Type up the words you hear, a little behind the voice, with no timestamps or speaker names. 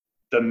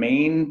The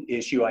main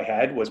issue I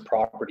had was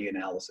property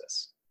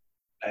analysis.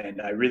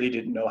 And I really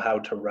didn't know how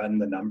to run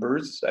the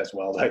numbers as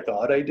well as I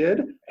thought I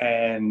did.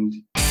 And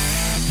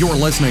you're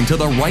listening to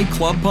the Right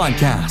Club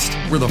Podcast,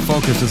 where the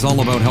focus is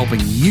all about helping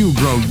you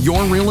grow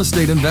your real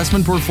estate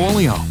investment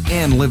portfolio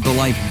and live the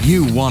life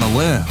you want to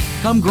live.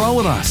 Come grow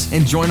with us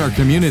and join our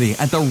community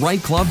at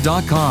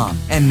therightclub.com.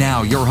 And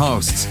now your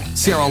hosts,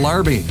 Sarah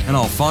Larby and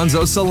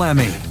Alfonso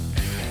Salemi.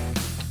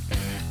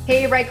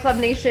 Hey, Right Club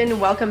Nation.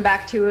 Welcome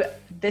back to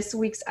this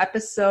week's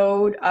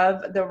episode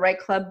of the Right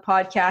Club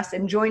Podcast.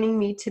 And joining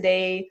me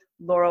today,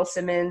 Laurel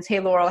Simmons. Hey,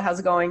 Laurel,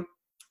 how's it going?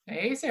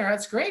 Hey, Sarah,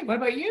 it's great. What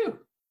about you?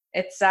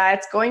 It's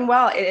going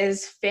well. It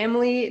is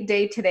family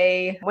day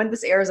today. When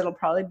this airs, it'll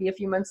probably be a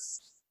few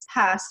months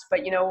past.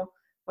 But, you know,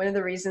 one of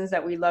the reasons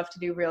that we love to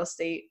do real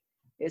estate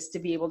is to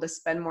be able to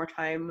spend more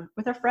time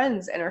with our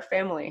friends and our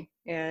family.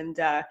 And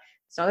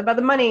it's not about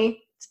the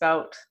money. It's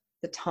about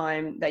the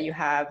time that you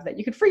have that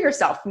you could free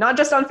yourself, not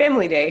just on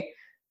family day,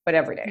 but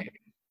every day.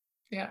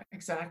 Yeah,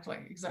 exactly.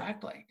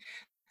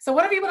 So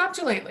what have you been up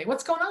to lately?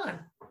 What's going on?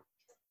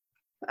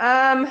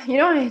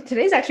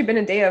 Today's actually been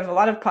a day of a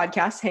lot of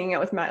podcasts, hanging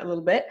out with Matt a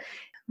little bit.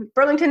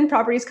 Burlington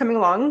properties coming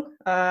along.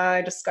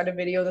 I just got a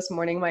video this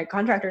morning. My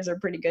contractors are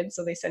pretty good,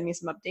 so they send me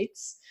some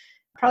updates.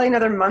 Probably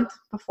another month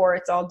before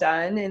it's all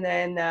done. And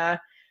then, at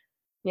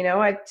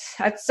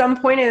some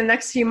point in the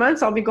next few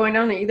months, I'll be going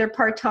down to either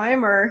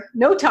part-time or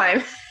no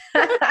time.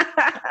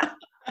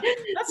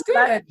 That's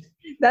good.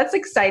 That's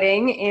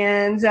exciting.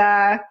 And,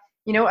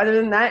 other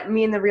than that,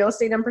 me and the real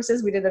estate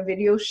empresses, we did a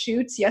video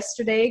shoot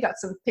yesterday, got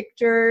some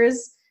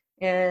pictures,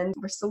 and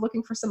we're still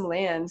looking for some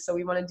land. So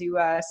we want to do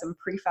some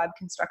prefab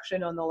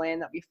construction on the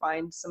land that we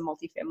find, some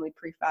multifamily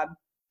prefab.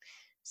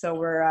 So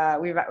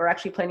we're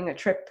actually planning a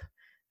trip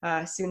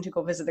soon to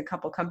go visit a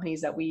couple companies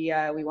that we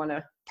want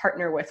to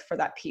partner with for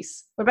that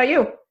piece. What about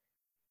you?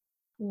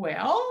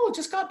 Well,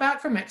 just got back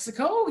from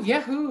Mexico.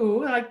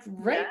 Yahoo!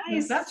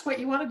 Nice. That's what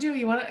you want to do.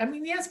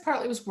 Yes,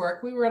 partly it was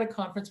work. We were at a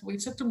conference, but we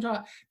took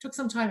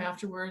some time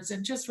afterwards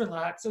and just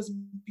relaxed. It was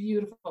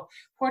beautiful.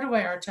 Puerto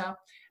Vallarta.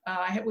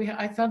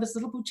 I found this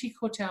little boutique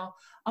hotel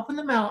up in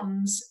the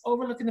mountains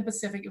overlooking the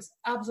Pacific. It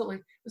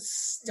was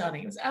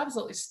stunning. It was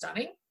absolutely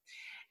stunning.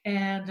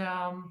 And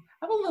I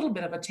have a little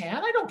bit of a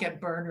tan. I don't get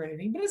burned or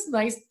anything, but it's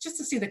nice just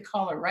to see the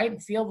color, right?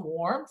 And feel the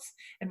warmth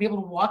and be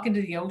able to walk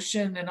into the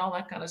ocean and all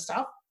that kind of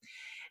stuff.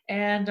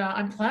 And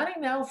I'm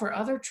planning now for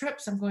other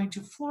trips. I'm going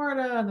to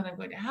Florida, and then I'm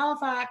going to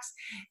Halifax.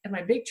 And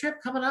my big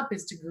trip coming up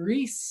is to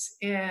Greece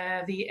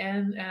at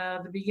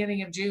the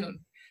beginning of June.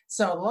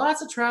 So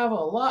lots of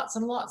travel, lots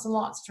and lots and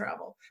lots of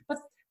travel. But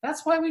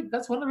that's one of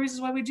the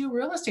reasons why we do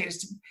real estate.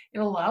 It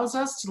allows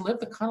us to live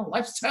the kind of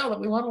lifestyle that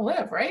we want to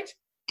live, right?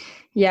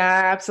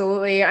 Yeah,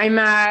 absolutely.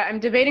 I'm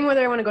debating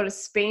whether I want to go to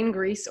Spain,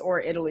 Greece, or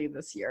Italy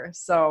this year.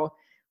 So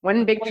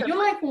one big trip. You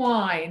like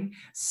wine,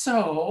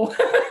 so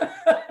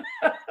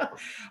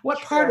what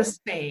part of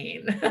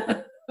Spain?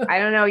 I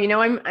don't know.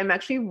 I'm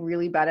actually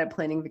really bad at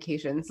planning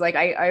vacations. Like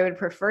I would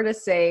prefer to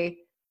say,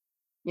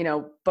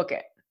 book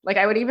it. Like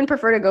I would even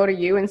prefer to go to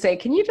you and say,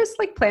 can you just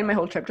plan my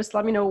whole trip? Just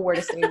let me know where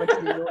to stay, what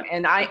to do.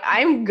 And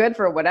I'm good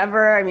for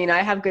whatever. I mean,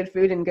 I have good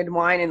food and good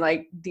wine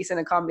and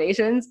decent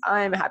accommodations.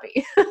 I'm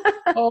happy.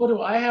 Oh,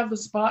 do I have the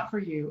spot for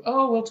you?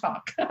 Oh, we'll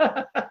talk.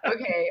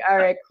 Okay. All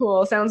right,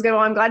 cool. Sounds good. Well,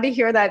 I'm glad to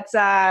hear that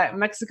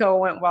Mexico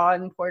went well,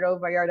 and Puerto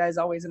Vallarta is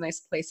always a nice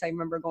place. I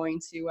remember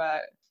going to a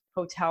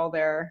hotel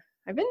there.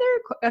 I've been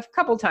there a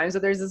couple times, so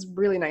there's this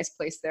really nice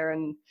place there,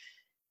 and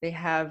they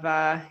have,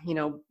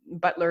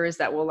 butlers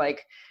that will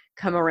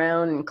come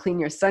around and clean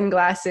your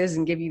sunglasses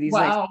and give you these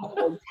nice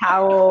old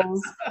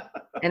towels.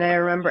 And I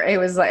remember it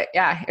was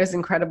it was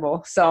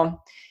incredible.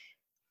 So,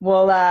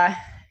 well,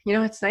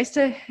 it's nice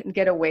to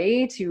get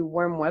away to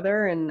warm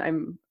weather, and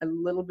I'm a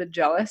little bit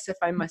jealous, if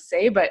I must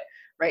say, but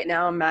right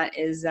now Matt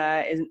is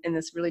in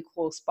this really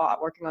cool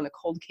spot working on a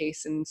cold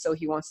case. And so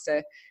he wants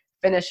to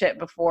finish it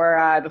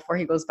before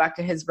he goes back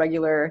to his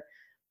regular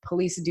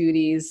police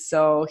duties.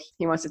 So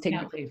he wants to take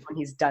the leave when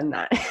he's done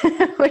that,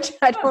 which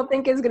I don't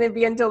think is going to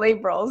be until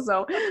April.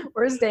 So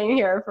we're staying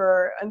here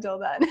until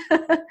then.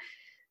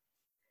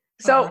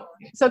 So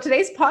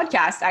today's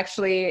podcast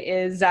actually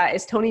is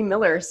Tony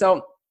Miller.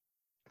 So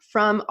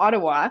from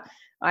Ottawa,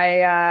 I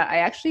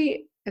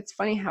actually, it's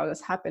funny how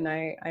this happened.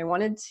 I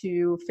wanted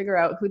to figure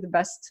out who the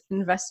best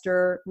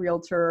investor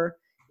realtor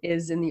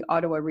is in the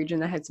Ottawa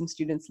region. I had some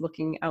students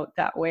looking out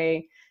that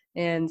way.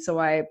 And so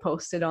I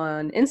posted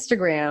on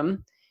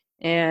Instagram,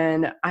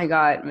 and I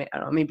got,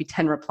 maybe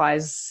 10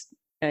 replies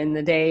in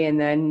the day.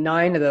 And then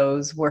 9 of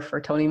those were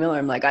for Tony Miller.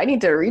 I'm like, I need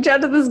to reach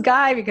out to this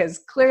guy because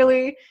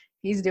clearly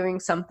he's doing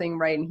something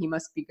right and he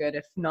must be good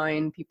if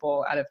 9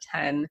 people out of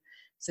 10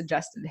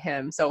 suggested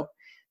him. So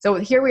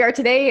here we are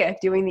today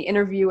doing the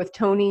interview with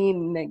Tony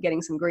and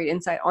getting some great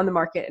insight on the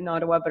market in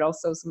Ottawa, but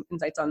also some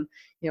insights on,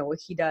 what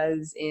he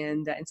does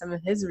and some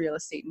of his real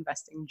estate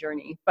investing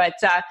journey. But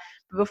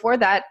before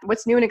that,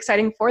 what's new and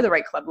exciting for the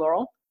Right Club,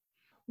 Laurel?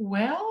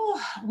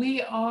 Well,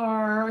 we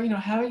are,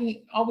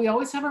 we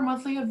always have our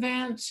monthly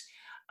event.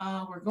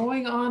 We're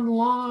going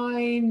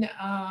online.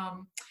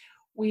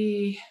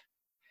 we're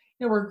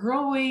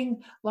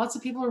growing. Lots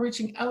of people are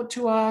reaching out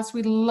to us.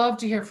 We love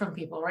to hear from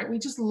people, right? We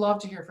just love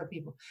to hear from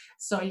people.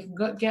 So you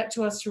can get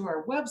to us through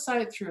our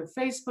website, through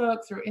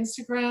Facebook, through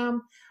Instagram.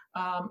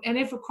 And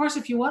if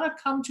you want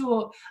to come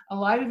to a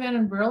live event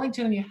in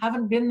Burlington and you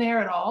haven't been there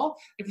at all,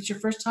 if it's your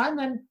first time,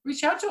 then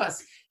reach out to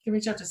us. You can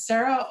reach out to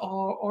Sarah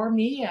or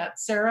me at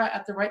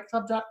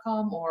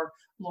sarah@therightclub.com or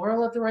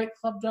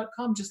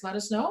laurel@therightclub.com. Just let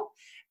us know,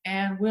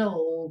 and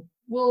we'll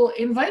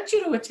invite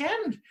you to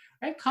attend,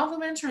 right?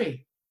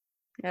 Complimentary.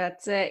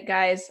 That's it,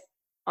 guys.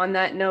 On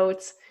that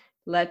note,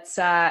 let's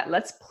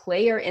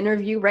play our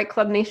interview, Right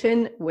Club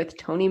Nation, with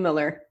Tony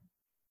Miller.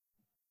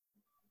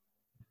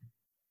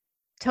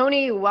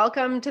 Tony,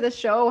 welcome to the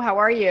show. How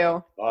are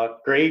you?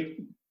 Great.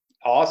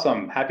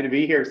 Awesome. Happy to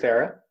be here,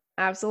 Sarah.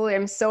 Absolutely.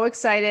 I'm so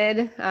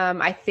excited.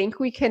 I think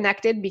we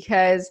connected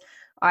because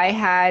I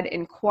had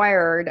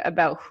inquired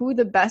about who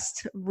the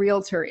best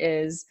realtor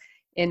is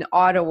in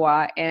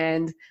Ottawa,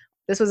 and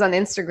this was on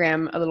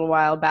Instagram a little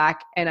while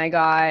back, and I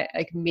got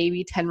like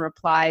maybe 10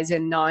 replies,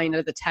 and 9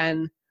 of the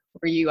 10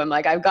 were you. I'm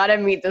like, I've got to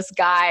meet this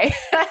guy.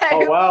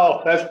 Oh,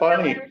 wow. That's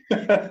funny.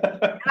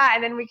 Yeah,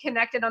 and then we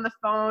connected on the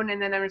phone,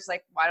 and then I was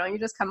like, why don't you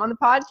just come on the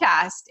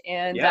podcast?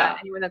 And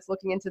anyone that's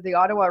looking into the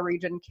Ottawa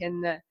region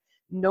can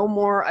know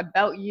more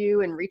about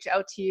you and reach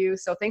out to you.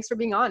 So thanks for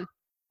being on.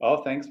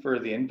 Oh, thanks for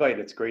the invite.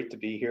 It's great to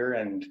be here,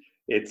 and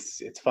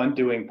it's fun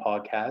doing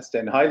podcasts.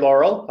 And hi,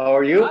 Laurel. How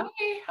are you?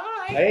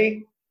 Hi.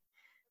 Hey.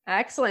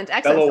 Excellent.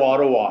 Fellow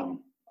Ottawa.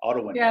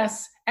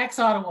 Yes,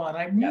 ex-Ottawa.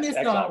 I missed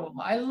Ottawa.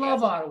 I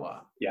love Ottawa.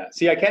 Yeah.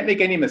 See, I can't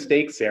make any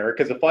mistakes, Sarah,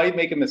 because if I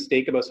make a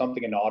mistake about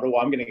something in Ottawa,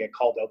 I'm going to get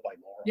called out by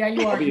Laurel. Yeah,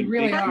 you are. You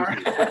really are.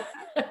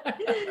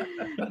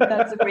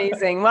 That's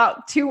amazing.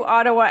 Well, 2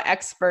 Ottawa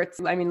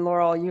experts. I mean,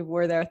 Laurel, you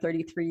were there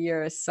 33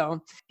 years.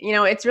 So,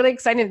 it's really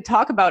exciting to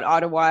talk about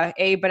Ottawa.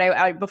 But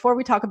I before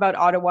we talk about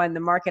Ottawa and the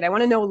market, I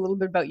want to know a little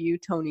bit about you,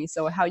 Tony.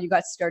 So how you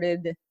got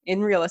started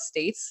in real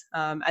estate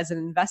as an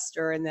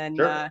investor, and then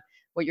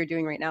what you're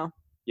doing right now.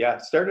 Yeah,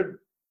 started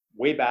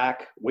way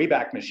back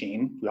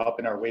machine. We hop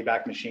in our way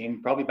back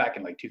machine, probably back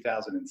in like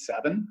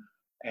 2007.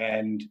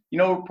 And,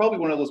 probably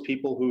one of those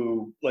people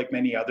who, like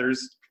many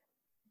others,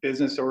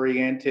 business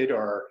oriented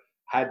or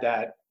had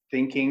that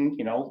thinking,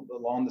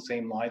 along the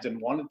same lines and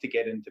wanted to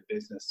get into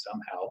business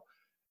somehow.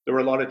 There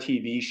were a lot of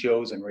TV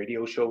shows and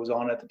radio shows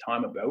on at the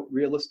time about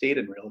real estate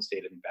and real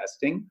estate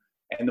investing.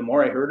 And the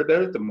more I heard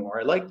about it, the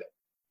more I liked it.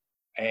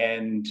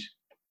 And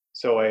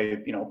so I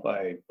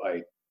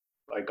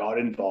got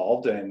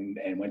involved and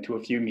went to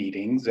a few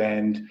meetings,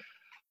 and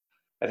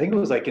I think it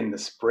was like in the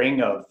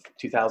spring of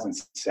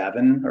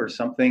 2007 or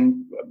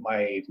something.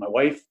 My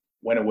wife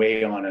went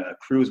away on a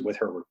cruise with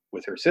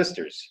her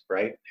sisters,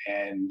 right?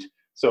 And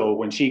so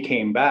when she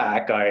came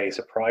back, I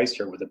surprised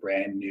her with a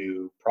brand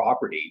new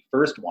property,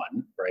 first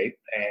one, right?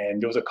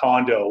 And it was a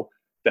condo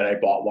that I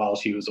bought while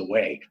she was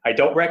away. I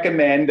don't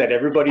recommend that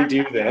everybody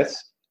do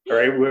this, all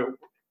right?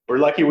 We're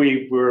lucky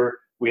we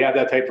have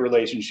that type of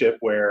relationship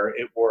where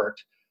it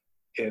worked.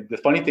 The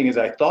funny thing is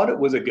I thought it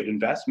was a good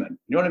investment.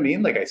 You know what I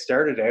mean? Like I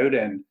started out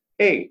and,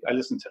 hey, I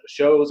listened to the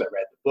shows, I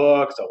read the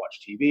books, I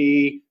watched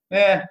TV.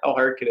 How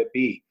hard could it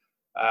be?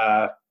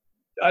 I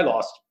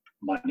lost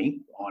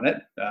money on it.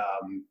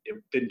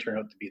 It didn't turn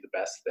out to be the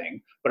best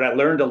thing, but I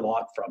learned a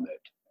lot from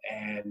it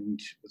and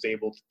was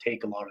able to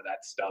take a lot of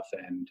that stuff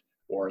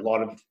or a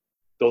lot of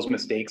those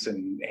mistakes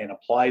and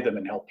apply them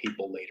and help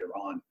people later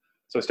on.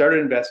 So I started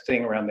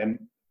investing around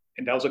them.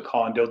 And that was a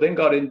condo, then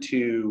got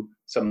into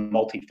some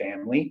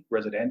multifamily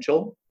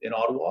residential in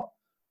Ottawa.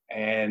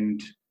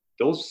 And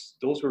those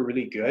were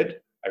really good.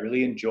 I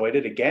really enjoyed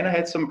it. Again, I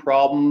had some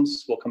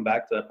problems. We'll come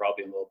back to that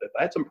probably in a little bit. But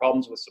I had some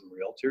problems with some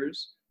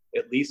realtors,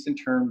 at least in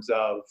terms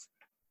of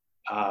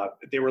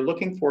they were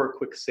looking for a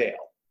quick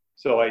sale.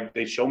 So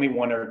they showed me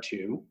 1 or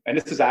 2. And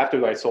this is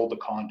after I sold the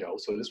condo.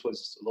 So this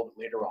was a little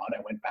bit later on.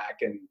 I went back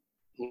and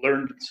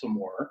learned some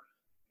more.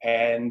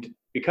 And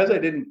because I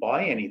didn't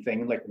buy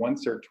anything, like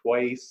once or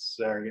twice,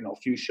 or a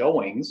few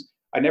showings,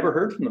 I never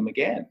heard from them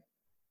again.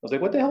 I was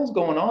like, "What the hell's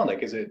going on?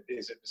 Like, is it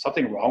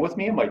something wrong with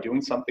me? Am I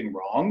doing something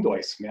wrong? Do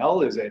I smell?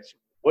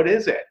 What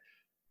is it?"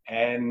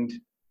 And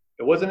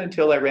it wasn't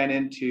until I ran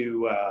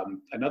into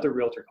another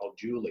realtor called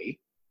Julie,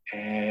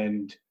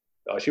 and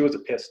she was a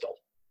pistol,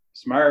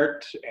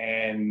 smart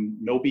and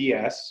no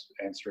BS,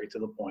 and straight to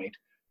the point.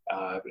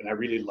 And I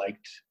really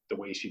liked the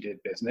way she did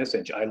business,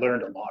 and I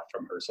learned a lot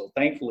from her. So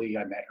thankfully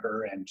I met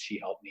her and she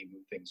helped me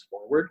move things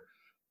forward.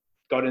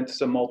 Got into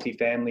some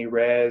multifamily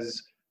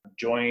res,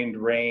 joined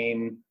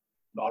RAIN,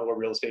 the Ottawa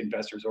Real Estate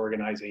Investors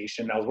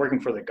Organization. I was working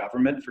for the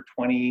government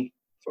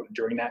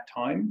during that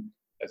time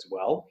as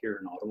well here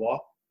in Ottawa.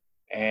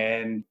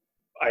 And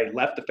I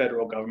left the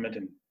federal government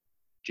in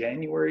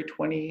January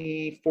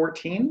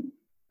 2014,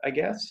 I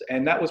guess.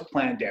 And that was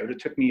planned out. It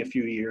took me a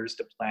few years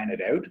to plan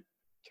it out,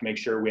 to make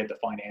sure we had the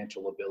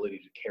financial ability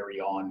to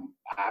carry on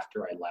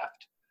after I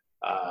left.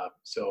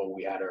 So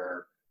we had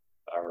our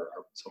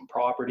some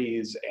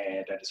properties,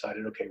 and I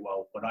decided, okay,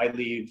 well, when I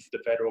leave the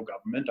federal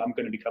government, I'm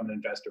going to become an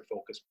investor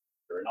focused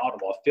in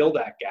Ottawa, fill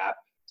that gap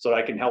so that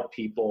I can help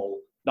people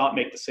not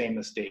make the same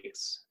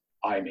mistakes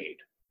I made.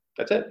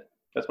 That's it.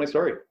 That's my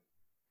story.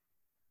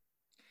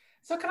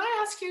 So can I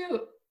ask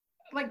you,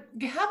 like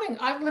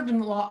I've lived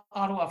in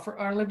Ottawa for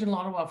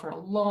a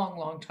long,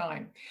 long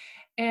time.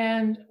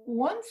 And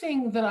one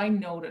thing that I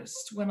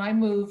noticed when I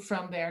moved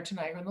from there to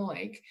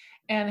Niagara-on-the-Lake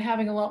and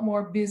having a lot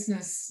more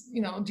business,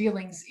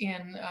 dealings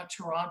in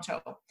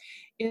Toronto,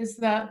 is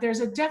that there's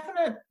a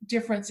definite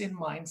difference in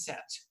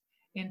mindset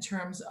in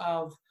terms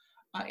of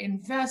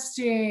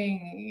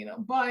investing,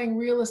 buying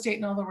real estate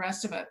and all the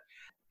rest of it.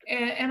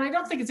 And I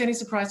don't think it's any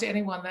surprise to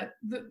anyone that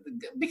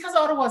because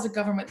Ottawa is a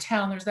government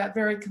town, there's that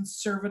very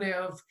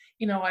conservative,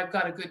 I've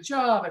got a good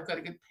job, I've got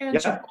a good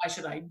pension, why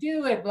should I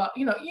do it? But,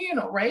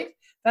 right?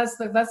 That's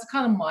the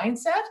kind of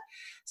mindset.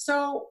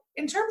 So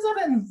in terms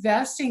of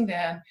investing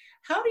then,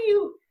 how do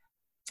you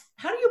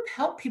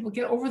help people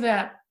get over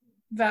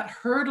that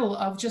hurdle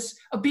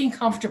of being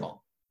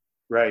comfortable?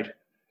 Right.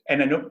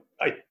 And I know,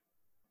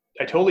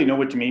 I totally know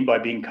what you mean by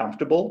being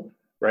comfortable,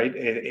 right?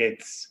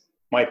 It's,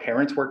 my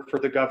parents worked for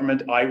the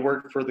government. I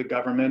worked for the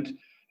government.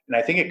 And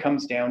I think it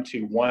comes down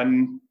to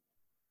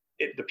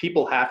the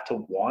people have to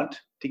want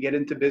to get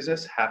into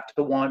business, have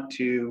to want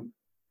to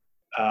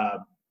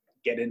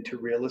get into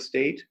real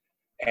estate.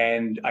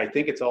 And I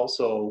think it's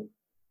also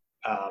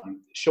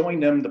showing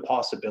them the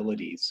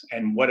possibilities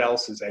and what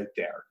else is out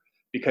there.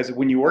 Because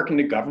when you work in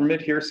the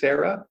government here,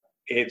 Sarah,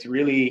 it's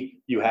really,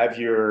 you have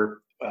your,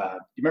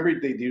 you remember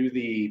they do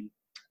the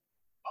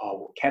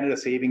Canada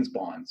savings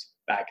bonds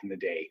back in the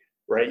day,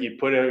 right? You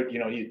put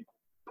you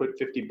put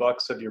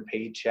 $50 of your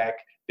paycheck,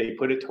 they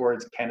put it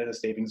towards Canada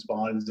savings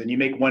bonds, and you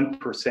make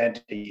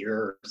 1% a year,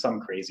 or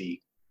some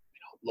crazy,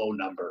 low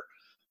number.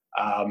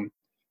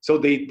 So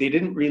they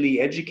didn't really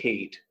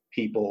educate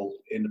people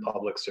in the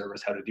public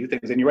service how to do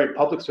things. And you're right,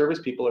 public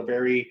servants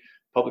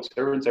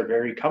are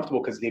very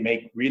comfortable because they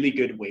make really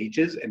good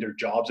wages and their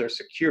jobs are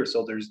secure.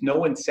 So there's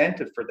no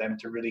incentive for them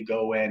to really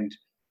go and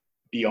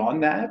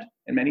beyond that,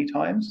 and many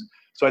times.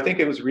 So I think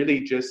it was really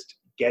just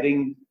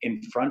getting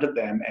in front of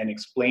them and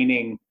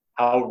explaining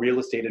how real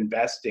estate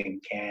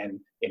investing can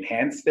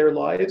enhance their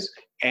lives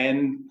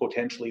and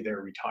potentially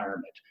their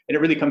retirement. And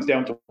it really comes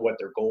down to what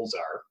their goals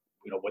are,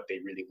 what they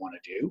really want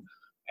to do.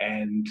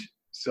 And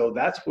so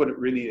that's what it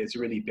really has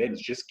been.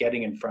 It's just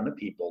getting in front of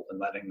people and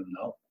letting them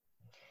know.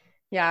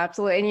 Yeah,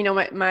 absolutely.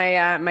 And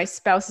my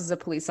spouse is a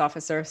police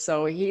officer,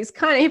 so he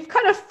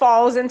kind of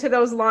falls into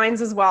those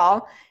lines as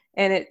well.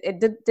 And it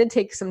did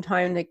take some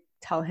time to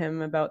tell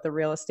him about the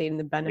real estate and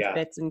the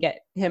benefits and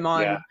get him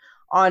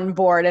on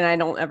board. And I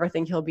don't ever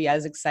think he'll be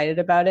as excited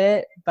about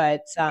it,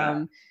 but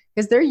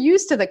because they're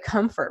used to the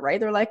comfort, right?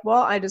 They're like,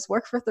 well, I just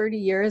work for 30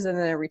 years and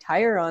then I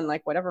retire on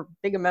like whatever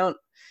big amount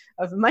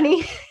of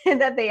money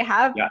that they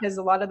have, because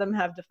a lot of them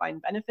have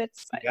defined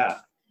benefits. Yeah.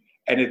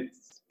 And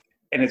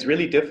it's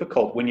really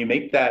difficult when you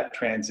make that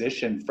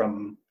transition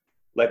from,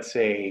 let's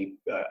say,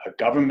 a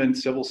government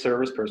civil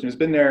service person who's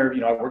been there,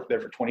 I worked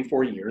there for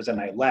 24 years and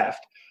I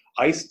left.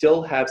 I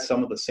still have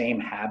some of the same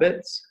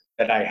habits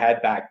that I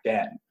had back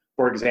then.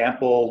 For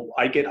example,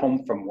 I get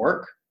home from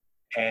work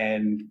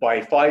and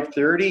by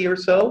 5:30 or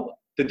so,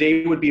 the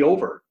day would be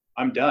over.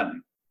 I'm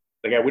done.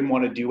 Like I wouldn't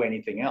want to do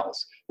anything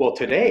else. Well,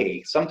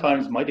 today,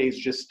 sometimes my day is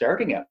just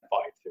starting at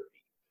 5:30,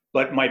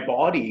 but my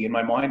body and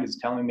my mind is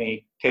telling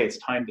me, okay, it's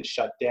time to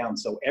shut down.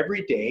 So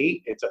every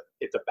day it's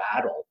a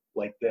battle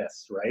like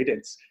this, right?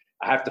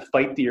 I have to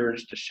fight the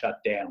urge to shut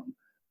down.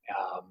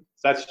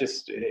 So that's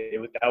just,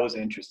 that was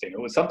interesting. It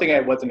was something I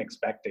wasn't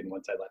expecting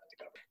once I left the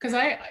government. Because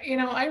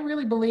I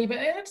really believe,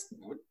 and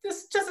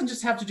this doesn't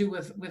just have to do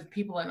with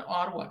people in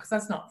Ottawa, because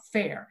that's not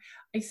fair.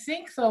 I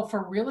think though,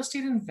 for real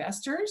estate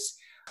investors,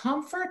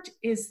 comfort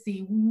is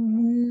the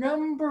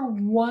number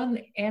one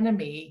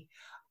enemy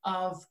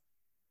of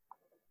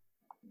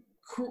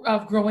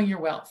growing your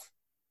wealth.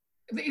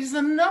 It is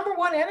the number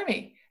one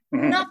enemy.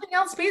 Mm-hmm. Nothing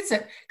else beats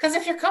it. Because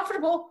if you're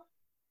comfortable,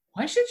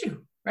 why should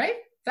you, right?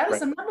 That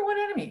is the number one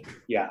enemy.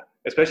 Yeah,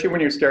 especially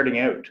when you're starting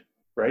out,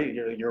 right?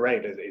 You're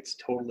right. It's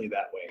totally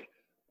that way.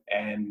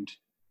 And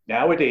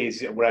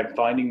nowadays, what I'm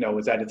finding though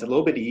is that it's a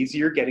little bit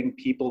easier getting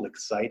people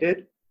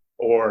excited,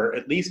 or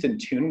at least in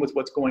tune with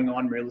what's going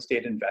on real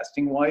estate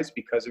investing wise,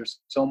 because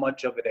there's so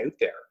much of it out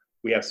there.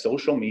 We have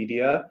social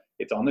media.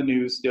 It's on the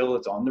news still.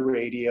 It's on the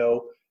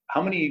radio.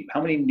 How many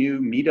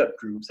new meetup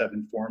groups have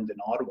been formed in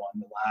Ottawa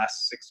in the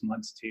last 6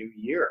 months to a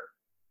year?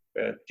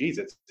 There's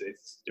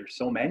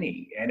so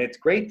many, and it's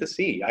great to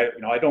see.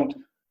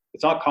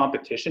 It's not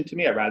competition to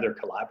me. I rather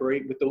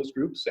collaborate with those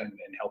groups and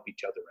help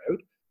each other out.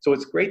 So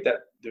it's great that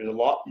there's a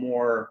lot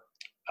more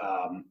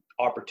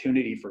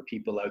opportunity for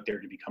people out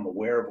there to become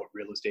aware of what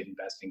real estate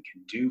investing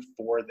can do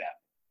for them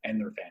and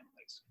their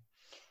families.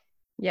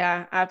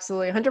 Yeah,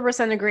 absolutely.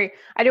 100% agree.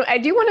 I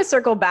do want to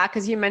circle back,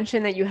 because you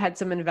mentioned that you had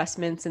some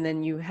investments and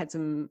then you had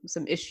some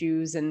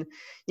issues, and,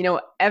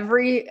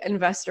 every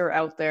investor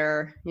out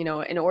there,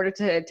 in order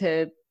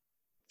to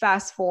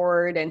fast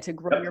forward and to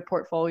grow your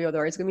portfolio,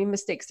 there's going to be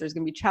mistakes, there's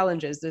going to be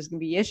challenges, there's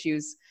going to be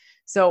issues.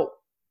 So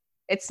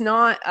it's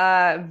not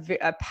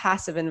a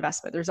passive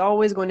investment. There's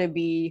always going to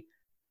be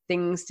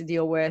things to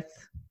deal with,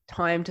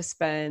 time to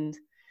spend.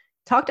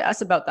 Talk to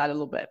us about that a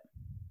little bit.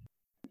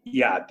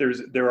 Yeah,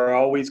 there are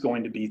always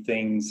going to be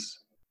things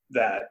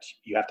that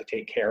you have to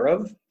take care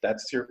of.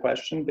 That's your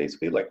question,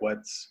 basically. Like what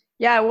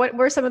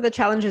were some of the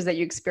challenges that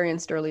you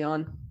experienced early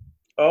on?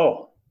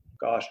 Oh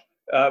gosh,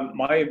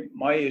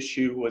 my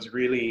issue was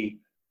really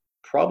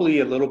probably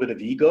a little bit of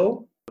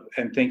ego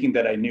and thinking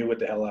that I knew what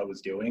the hell I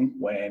was doing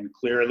when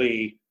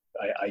clearly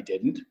I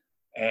didn't.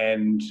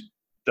 And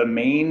the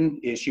main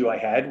issue I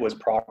had was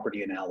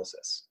property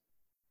analysis.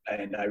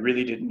 And I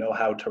really didn't know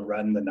how to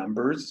run the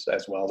numbers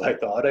as well as I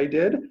thought I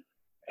did.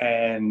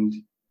 And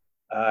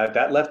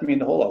that left me in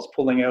the hole. I was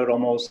pulling out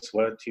almost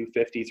 $250,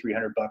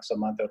 $300 a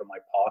month out of my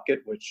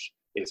pocket, which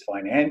is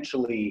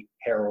financially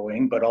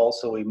harrowing, but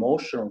also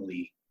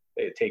emotionally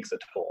it takes a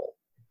toll.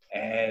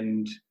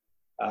 And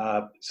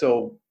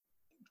so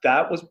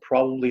that was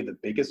probably the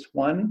biggest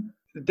one.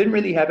 Didn't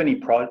really have any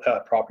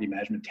property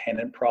management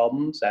tenant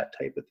problems, that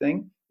type of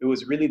thing. It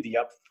was really the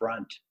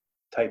upfront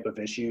type of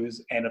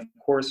issues. And of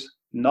course,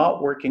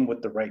 not working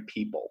with the right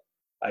people.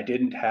 I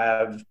didn't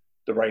have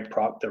the right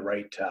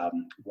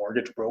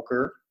mortgage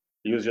broker.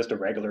 He was just a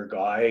regular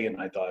guy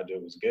and I thought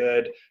it was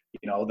good.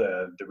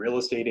 The real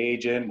estate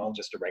agent, well,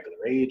 just a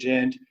regular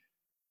agent.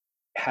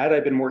 Had I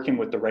been working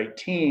with the right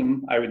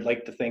team, I would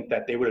like to think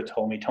that they would have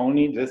told me,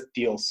 Tony, this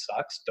deal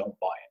sucks, don't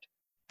buy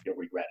it. You'll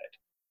regret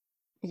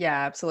it.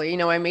 Yeah,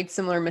 absolutely. I made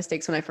similar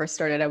mistakes when I first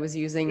started. I was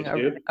using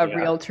a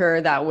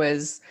realtor that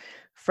was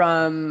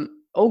from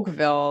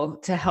Oakville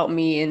to help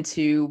me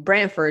into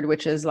Brantford,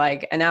 which is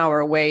like an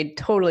hour away,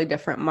 totally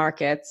different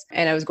markets.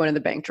 And I was going to the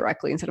bank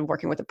directly instead of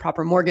working with a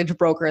proper mortgage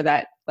broker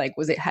that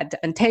had to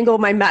untangle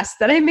my mess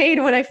that I made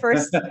when I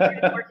first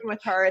started working with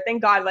her.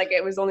 Thank God,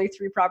 it was only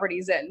 3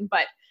 properties in,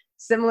 but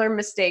similar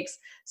mistakes.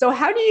 So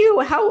how do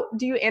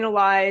you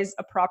analyze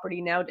a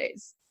property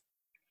nowadays?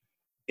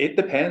 It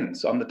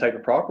depends on the type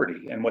of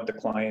property and what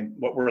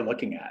we're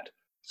looking at.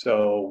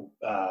 So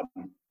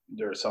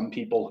there are some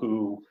people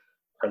who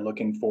are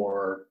looking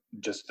for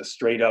just a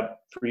straight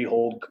up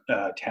freehold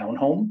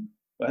townhome.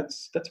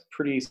 That's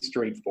pretty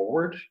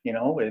straightforward.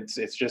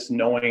 It's just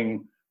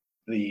knowing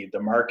the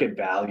market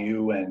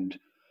value and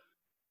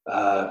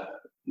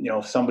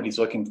if somebody's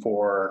looking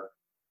for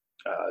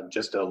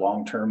just a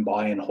long-term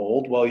buy and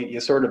hold, well, you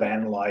sort of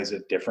analyze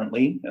it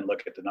differently and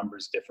look at the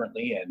numbers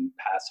differently and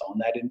pass on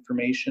that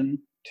information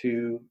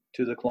to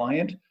the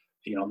client.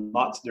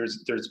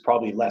 There's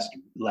probably less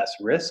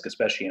risk,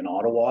 especially in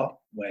Ottawa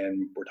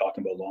when we're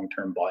talking about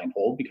long-term buy and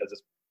hold,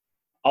 because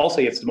I'll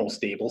say it's the most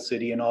stable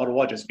city in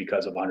Ottawa just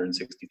because of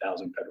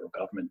 160,000 federal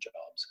government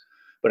jobs.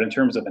 But in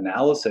terms of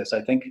analysis,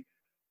 I think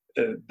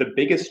the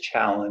biggest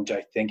challenge,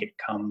 I think it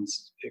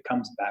comes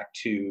back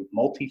to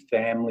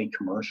multifamily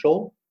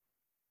commercial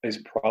is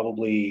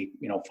probably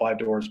 5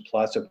 doors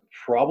plus are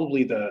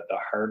probably the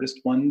hardest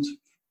ones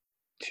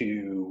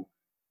to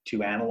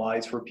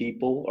analyze for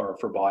people or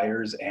for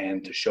buyers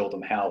and to show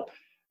them how.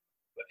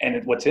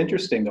 And what's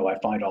interesting though, I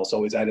find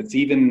also, is that it's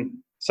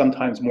even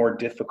sometimes more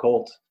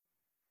difficult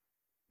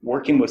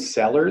working with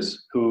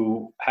sellers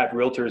who have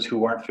realtors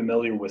who aren't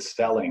familiar with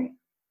selling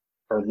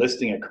or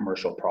listing a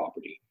commercial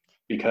property,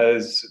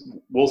 because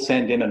we'll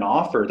send in an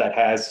offer that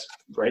has,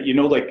 right,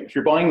 if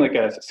you're buying like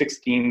a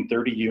 16,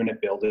 30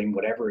 unit building,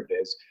 whatever it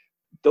is,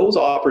 those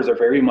offers are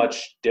very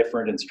much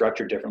different and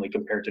structured differently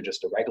compared to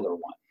just a regular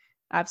one.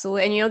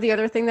 Absolutely. And the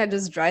other thing that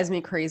just drives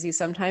me crazy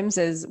sometimes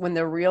is when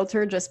the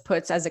realtor just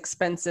puts as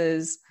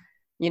expenses,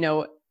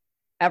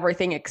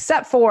 everything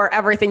except for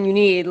everything you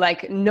need,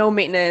 like no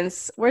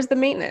maintenance. Where's the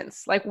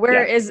maintenance?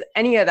 Where is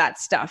any of that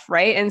stuff,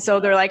 right? And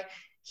so they're like,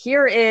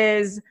 here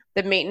is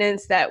the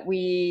maintenance that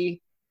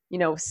we,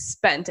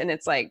 spent, and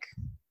it's like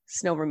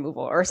snow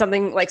removal or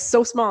something like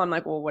so small. I'm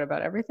like, well, what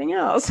about everything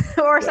else?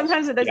 Or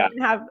sometimes it doesn't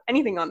even have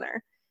anything on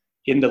there.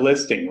 In the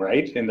listing,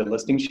 right? In the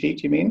listing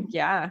sheet, you mean?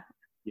 Yeah.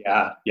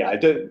 Yeah.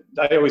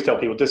 I always tell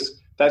people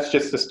that's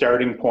just the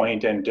starting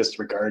point and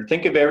disregard.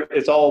 Think of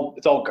it's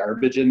all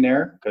garbage in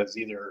there because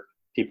either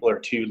people are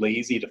too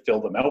lazy to fill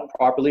them out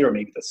properly, or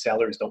maybe the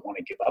sellers don't want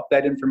to give up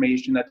that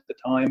information at the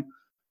time.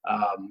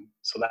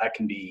 So that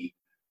can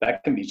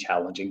be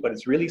challenging, but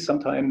it's really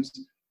sometimes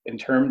in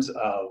terms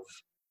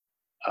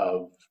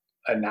of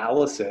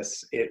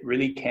analysis, it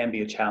really can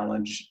be a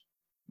challenge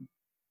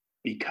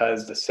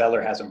because the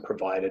seller hasn't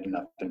provided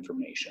enough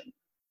information.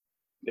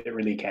 It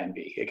really can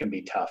be. It can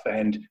be tough.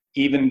 And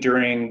even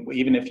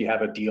if you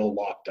have a deal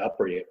locked up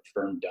or you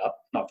have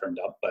not firmed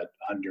up, but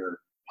under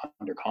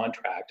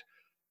contract,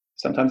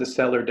 sometimes the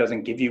seller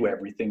doesn't give you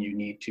everything you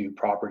need to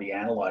properly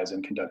analyze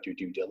and conduct your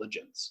due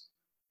diligence.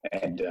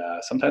 And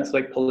sometimes it's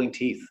like pulling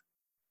teeth.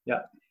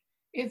 Yeah.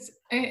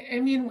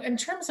 In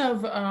terms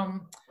of I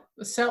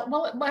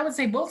would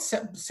say both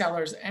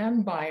sellers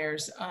and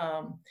buyers,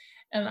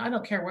 and I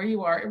don't care where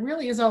you are, it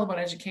really is all about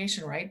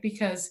education, right?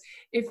 Because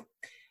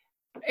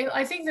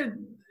I think that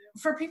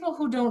for people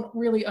who don't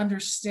really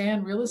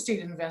understand real estate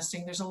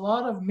investing, there's a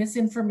lot of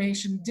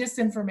misinformation,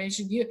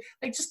 disinformation,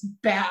 just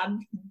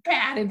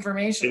bad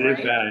information, right?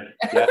 It is bad.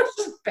 Yeah. It's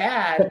just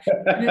bad.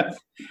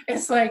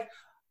 It's like,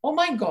 oh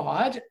my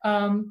God,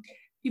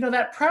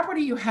 that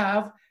property you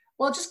have,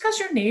 well, just because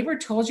your neighbor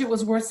told you it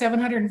was worth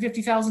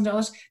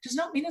 $750,000 does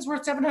not mean it's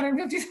worth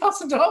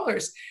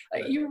 $750,000.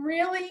 You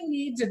really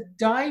need to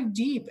dive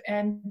deep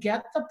and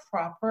get the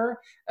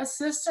proper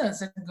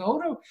assistance and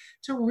go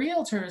to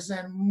realtors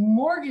and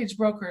mortgage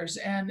brokers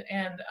and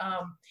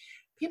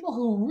people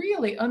who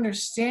really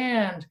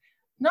understand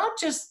not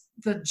just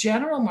the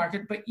general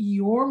market, but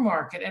your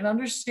market, and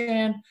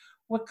understand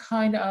what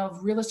kind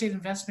of real estate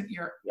investment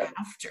you're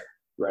after.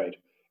 Right.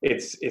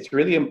 It's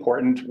really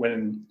important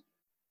when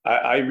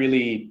I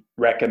really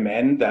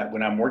recommend that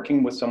when I'm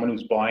working with someone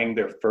who's buying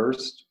their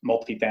first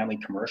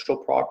multifamily commercial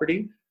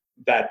property,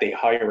 that they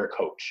hire a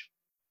coach.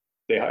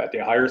 They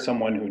hire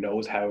someone who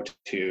knows how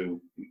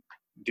to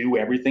do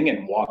everything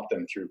and walk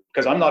them through.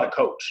 Because I'm not a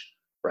coach,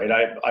 right?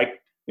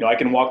 I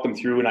can walk them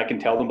through and I can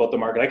tell them about the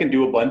market. I can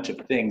do a bunch of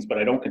things, but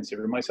I don't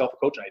consider myself a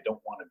coach, and I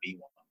don't want to be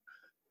one.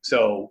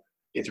 So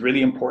it's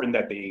really important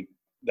that they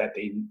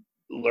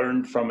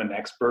learn from an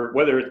expert,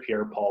 whether it's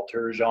Pierre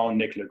Paulter,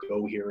 Jean-Nic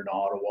Legault here in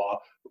Ottawa,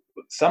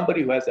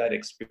 somebody who has that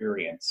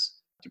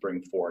experience to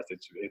bring forth.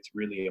 It's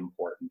really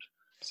important.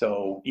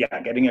 So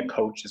yeah, getting a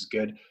coach is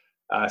good.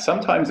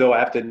 Sometimes though, I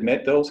have to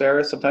admit though,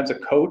 Sarah, sometimes a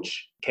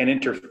coach can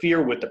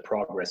interfere with the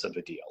progress of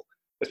a deal,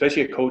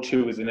 especially a coach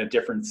who is in a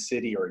different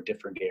city or a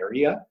different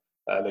area.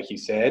 Like you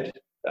said,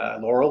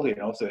 Laurel,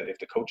 so if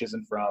the coach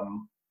isn't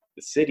from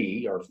the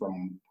city or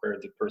from where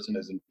the person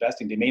is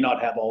investing, they may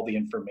not have all the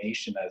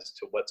information as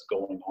to what's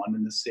going on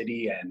in the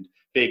city and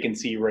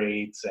vacancy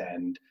rates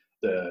and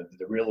the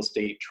real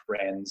estate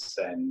trends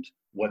and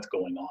what's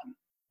going on.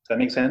 Does that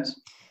make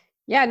sense?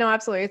 Yeah, no,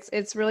 absolutely.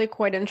 It's really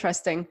quite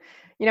interesting.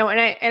 And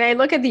I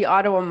look at the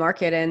Ottawa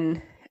market, and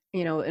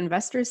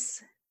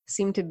investors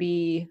seem to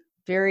be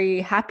very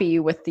happy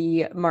with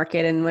the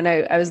market. And when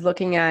I was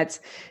looking at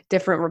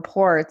different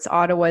reports,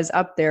 Ottawa's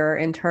up there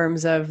in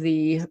terms of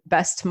the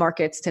best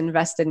markets to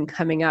invest in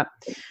coming up.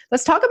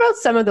 Let's talk about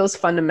some of those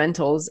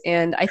fundamentals.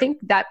 And I think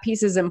that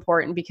piece is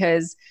important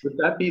because... Would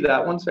that be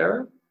that one,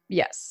 Sarah?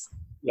 Yes.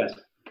 Yes.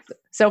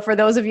 So for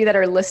those of you that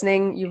are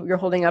listening, you're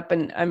holding up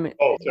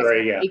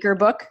speaker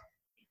book.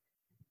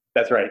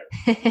 That's right.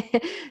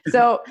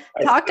 So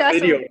talk to us.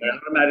 Video. I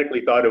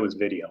automatically thought it was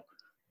video.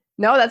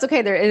 No, that's okay.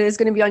 It is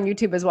going to be on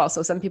YouTube as well.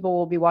 So some people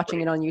will be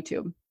watching it on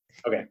YouTube.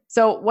 Okay.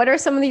 So what are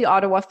some of the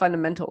Ottawa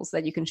fundamentals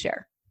that you can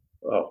share?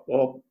 Oh,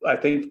 well, I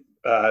think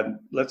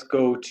let's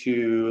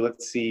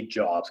see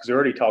jobs, because we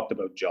already talked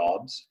about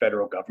jobs,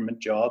 federal government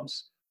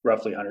jobs,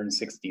 roughly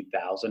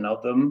 160,000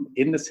 of them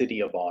in the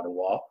city of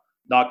Ottawa,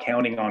 not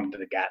counting on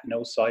the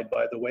Gatineau side,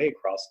 by the way,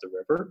 across the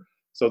river.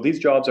 So these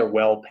jobs are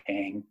well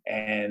paying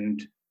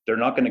and they're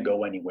not going to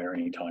go anywhere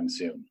anytime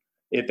soon.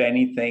 If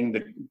anything,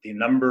 the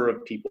number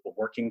of people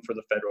working for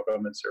the federal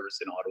government service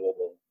in Ottawa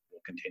will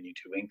continue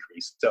to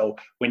increase. So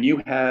when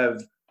you have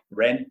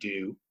rent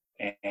due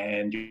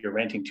and you're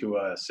renting to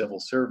a civil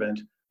servant,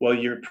 well,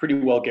 you're pretty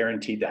well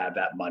guaranteed to have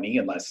that money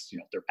unless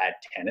they're bad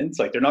tenants.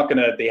 Like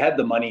they had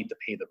the money to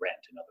pay the rent,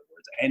 in other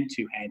words, and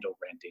to handle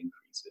rent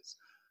increases.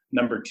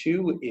 Number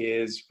two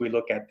is we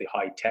look at the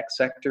high-tech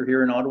sector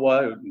here in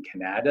Ottawa, in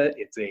Canada.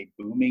 It's a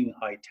booming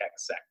high-tech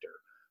sector.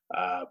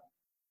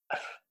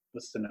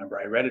 What's the number?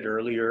 I read it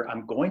earlier.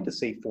 I'm going to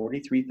say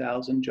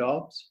 43,000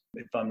 jobs,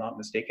 if I'm not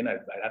mistaken. I'd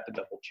have to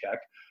double check,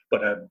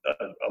 but a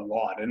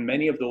lot. And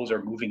many of those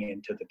are moving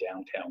into the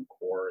downtown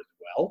core as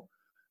well.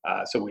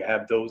 So we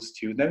have those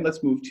two. Then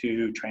let's move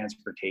to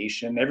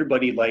transportation.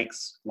 Everybody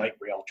likes light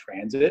rail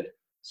transit.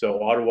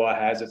 So Ottawa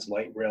has its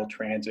light rail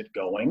transit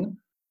going.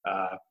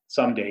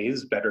 Some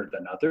days better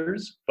than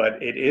others,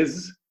 but it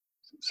is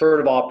sort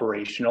of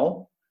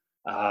operational.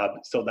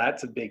 So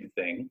that's a big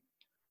thing.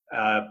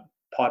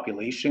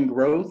 Population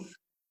growth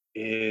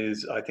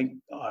is, I think,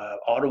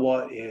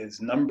 Ottawa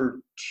is number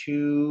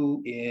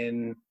two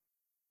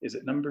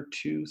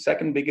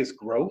second biggest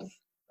growth,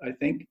 I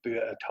think,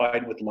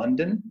 tied with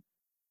London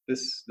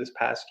this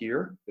past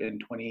year in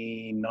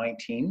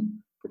 2019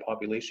 for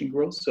population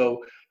growth.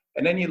 So,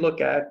 and then you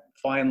look at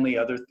finally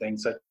other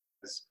things such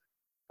as,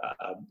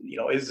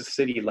 is the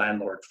city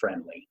landlord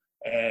friendly?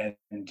 And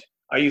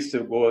I used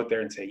to go out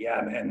there and say,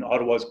 yeah, man,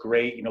 Ottawa's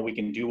great. We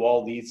can do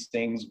all these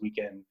things. We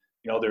can,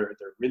 they're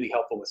really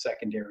helpful with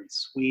secondary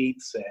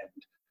suites. And,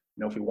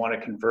 if we want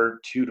to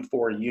convert 2 to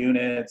 4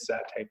 units,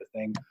 that type of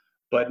thing.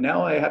 But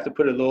now I have to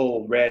put a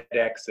little red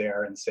X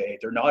there and say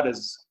they're not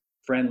as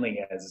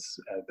friendly as,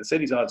 the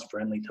city's not as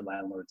friendly to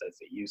landlords as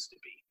they used to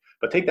be.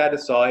 But take that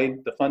aside,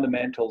 the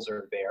fundamentals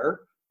are there.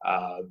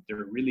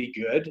 They're really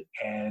good.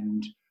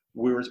 And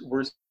we're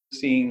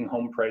seeing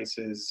home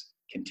prices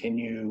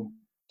continue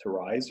to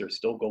rise. They're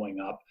still going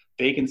up.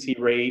 Vacancy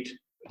rate,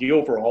 the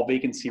overall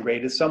vacancy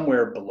rate is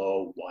somewhere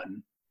below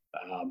 1.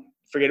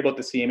 Forget about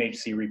the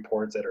CMHC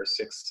reports that are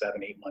 6,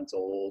 7, 8 months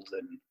old,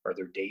 or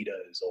their data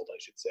is old, I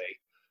should say.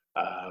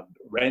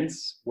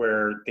 Rents,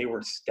 where they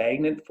were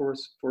stagnant for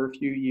a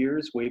few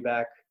years, way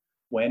back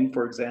when,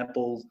 for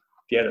example,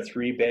 if you had a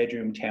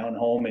 3-bedroom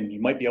townhome and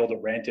you might be able to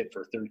rent it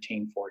for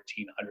 $1,300,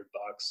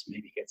 $1,400,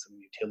 maybe get some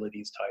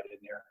utilities tied in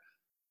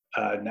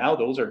there. Now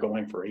those are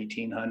going for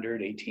 $1,800,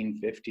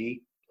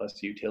 $1,850,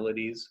 plus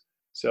utilities.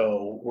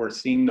 So we're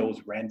seeing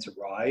those rents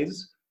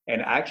rise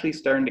and actually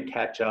starting to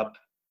catch up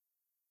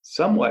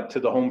somewhat to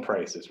the home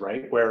prices,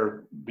 right?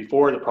 Where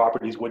before the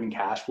properties wouldn't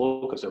cash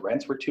flow because the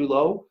rents were too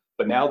low,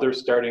 but now they're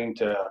starting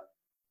to,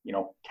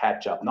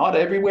 catch up. Not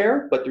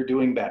everywhere, but they're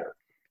doing better.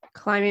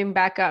 Climbing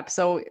back up.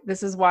 So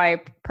this is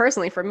why,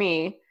 personally, for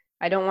me,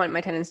 I don't want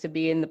my tenants to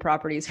be in the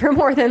properties for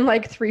more than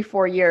like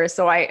 3-4 years.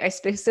 So I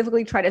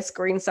specifically try to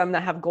screen some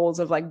that have goals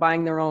of like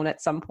buying their own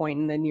at some point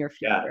in the near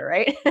future,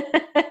 right?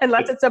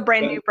 Unless it's a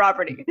brand new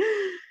property.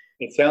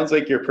 It sounds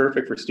like you're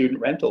perfect for student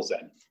rentals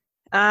then.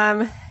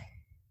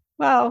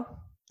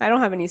 Well, I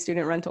don't have any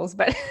student rentals,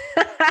 but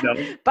no,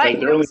 but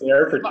they're only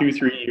there for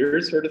 2-3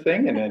 years, sort of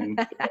thing, and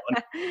then.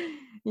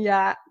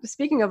 Yeah.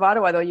 Speaking of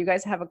Ottawa, though, you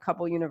guys have a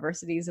couple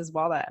universities as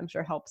well that I'm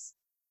sure helps.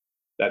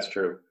 That's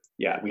true.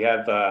 Yeah, we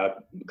have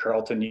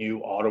Carleton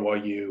U, Ottawa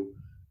U.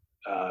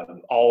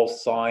 All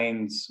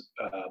signs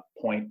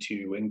point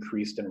to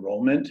increased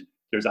enrollment.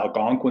 There's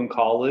Algonquin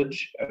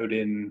College out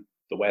in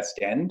the West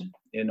End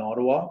in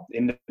Ottawa,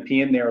 in the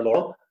Nepean there,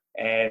 Laurel,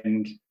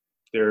 and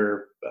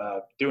they're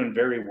doing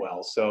very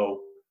well.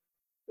 So,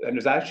 and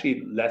there's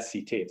actually Les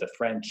Cités, it's a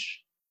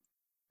French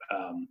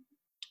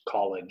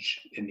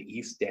college in the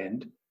East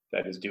End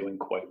that is doing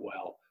quite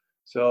well.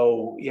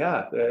 So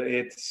yeah,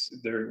 it's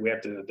there. We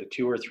have the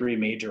 2 or 3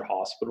 major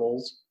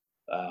hospitals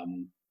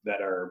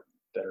that are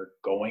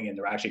going, and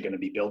they're actually going to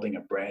be building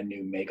a brand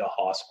new mega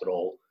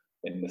hospital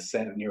in the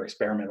center near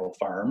Experimental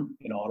Farm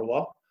in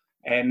Ottawa.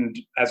 And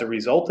as a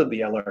result of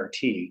the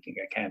LRT,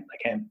 I can't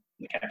forget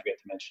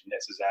to mention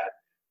this, is that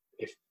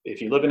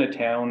if you live in a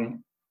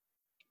town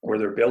where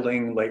they're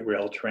building light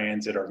rail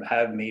transit or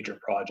have major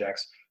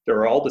projects, there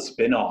are all the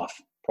spin-off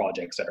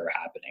projects that are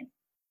happening.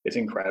 It's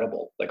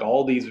incredible. Like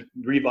all these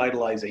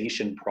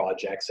revitalization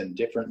projects in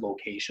different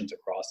locations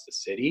across the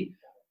city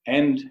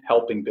and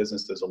helping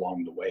businesses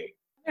along the way.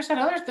 There's that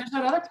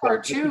other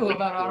part too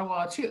about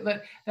Ottawa too,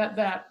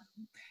 that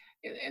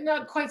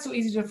not quite so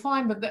easy to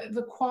define, but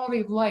the quality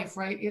of life,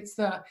 right? It's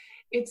the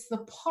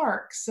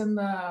parks and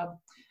I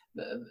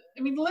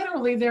mean,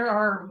 literally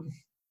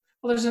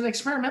there's an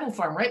experimental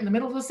farm right in the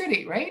middle of the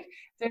city, right?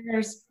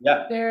 There's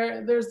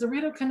the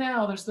Rideau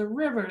Canal, there's the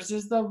rivers,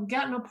 there's the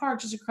Gatineau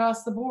Park just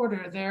across the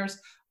border, there's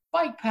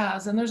bike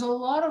paths, and there's a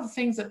lot of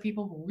things that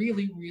people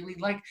really, really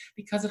like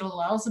because it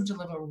allows them to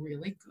live a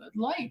really good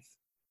life.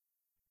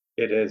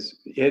 It is.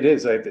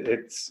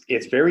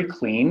 It's very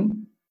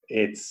clean.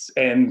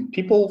 And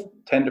people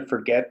tend to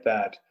forget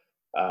that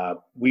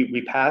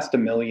we passed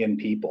 1 million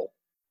people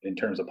in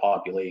terms of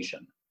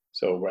population.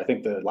 So I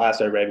think the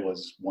last I read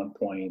was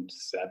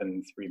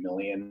 1.73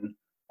 million,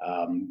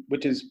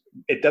 which is,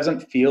 it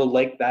doesn't feel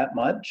like that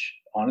much.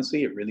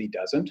 Honestly, it really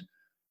doesn't.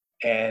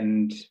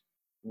 And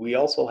we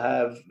also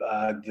have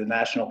the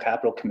National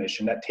Capital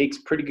Commission that takes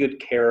pretty good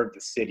care of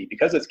the city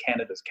because it's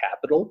Canada's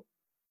capital.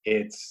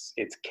 It's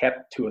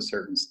kept to a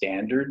certain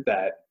standard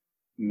that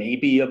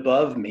maybe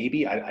above,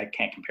 I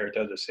can't compare it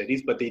to other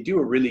cities, but they do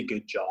a really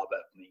good job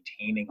at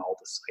maintaining all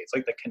the sites,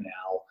 like the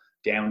canal,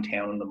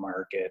 downtown, the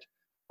market,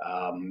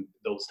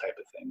 those type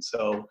of things.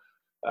 So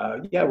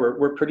yeah,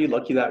 we're pretty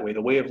lucky that way.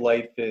 The way of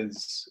life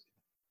is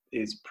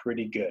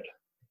pretty good,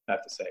 I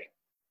have to say.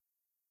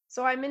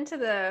 So I'm into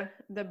the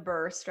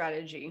BRRRR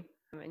strategy,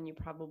 and you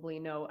probably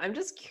know. I'm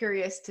just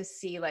curious to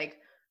see like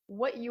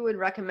what you would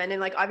recommend,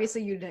 and like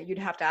obviously you'd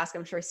have to ask,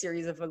 I'm sure, a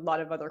series of a lot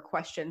of other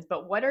questions.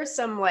 But what are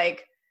some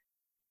like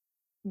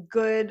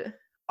good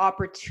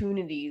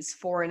opportunities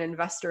for an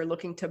investor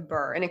looking to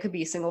BRRRR? And it could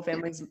be single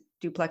families,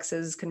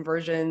 duplexes,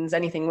 conversions,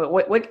 anything.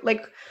 What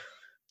like,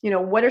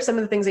 what are some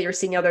of the things that you're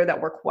seeing out there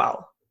that work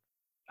well?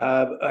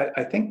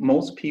 I think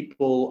most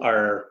people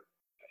are.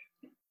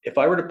 If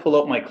I were to pull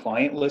out my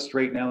client list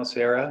right now,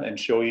 Sarah, and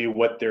show you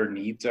what their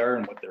needs are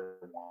and what their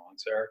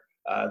wants are,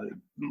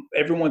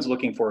 everyone's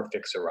looking for a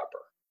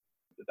fixer-upper.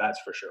 That's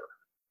for sure.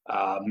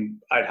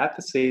 I'd have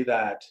to say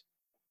that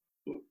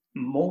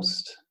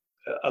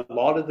a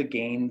lot of the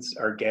gains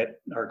are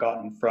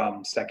gotten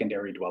from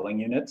secondary dwelling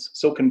units.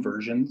 So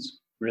conversions,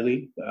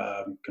 really,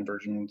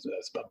 conversions,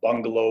 a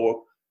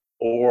bungalow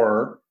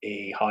or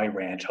a high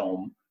ranch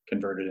home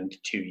converted into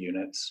 2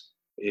 units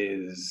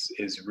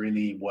is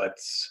really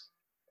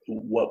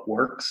what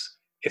works,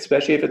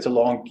 especially if it's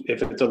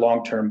a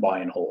long-term buy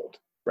and hold,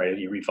 right?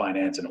 You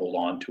refinance and hold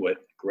on to it.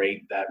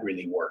 Great, that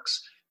really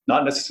works.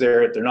 Not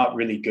necessarily, they're not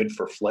really good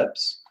for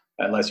flips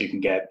unless you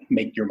can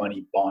make your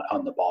money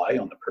on the buy,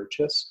 on the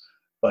purchase.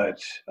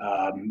 But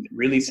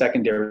really,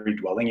 secondary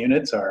dwelling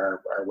units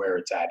are where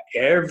it's at.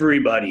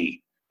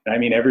 Everybody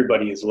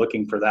is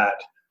looking for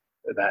that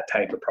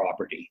type of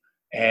property.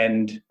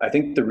 And I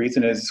think the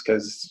reason is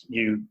because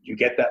you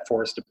get that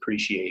forced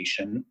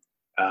appreciation.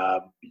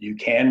 You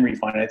can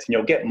refinance and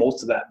you'll get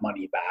most of that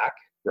money back,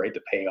 right,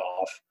 to pay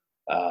off,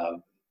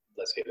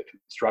 let's say, the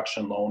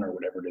construction loan or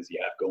whatever it is you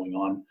have going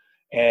on.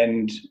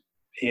 And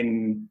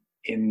in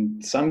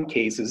some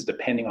cases,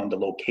 depending on the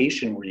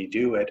location where you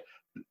do it,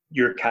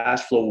 your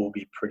cash flow will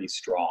be pretty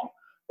strong.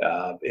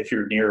 If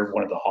you're near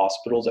one of the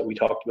hospitals that we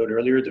talked about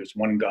earlier, there's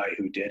one guy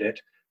who did it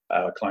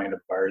a client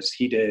of ours.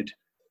 He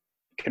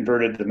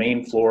converted the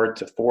main floor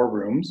to 4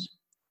 rooms,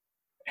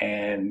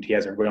 and he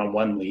has everybody on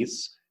one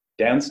lease.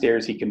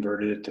 Downstairs, he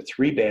converted it to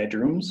 3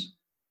 bedrooms,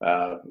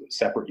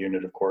 separate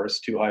unit, of course,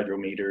 2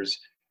 hydrometers,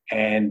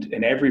 and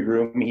in every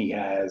room he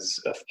has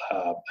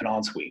an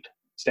ensuite,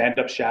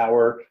 stand-up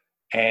shower,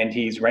 and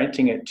he's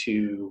renting it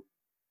to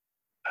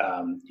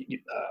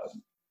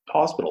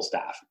hospital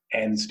staff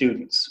and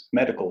students,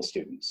 medical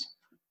students,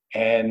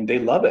 and they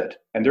love it.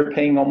 And they're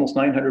paying almost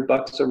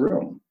 $900 a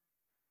room.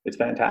 It's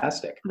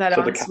fantastic. That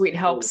so ensuite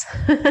helps.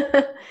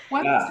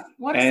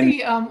 What is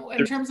the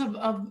in terms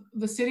of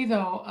the city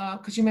though?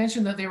 Because you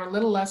mentioned that they were a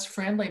little less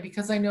friendly.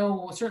 Because I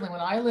know certainly when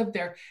I lived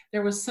there,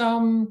 there was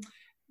some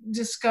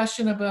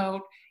discussion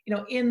about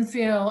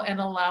infill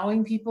and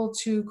allowing people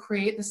to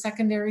create the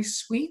secondary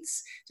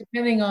suites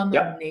depending on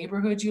the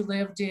neighborhood you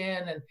lived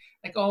in, and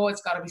like, oh,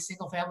 it's got to be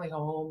single family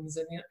homes,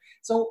 and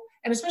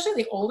and especially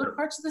the older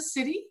parts of the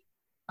city.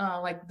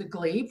 Like the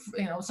Glebe,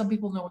 some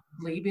people know what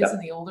the Glebe is in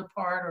the older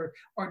part,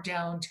 or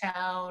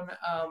downtown.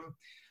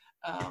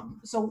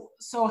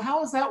 So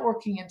how is that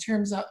working in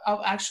terms of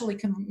actually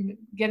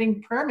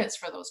getting permits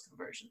for those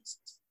conversions?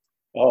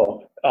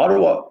 Oh,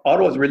 Ottawa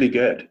is really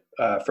good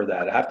for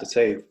that. I have to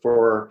say,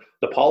 for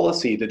the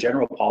policy, the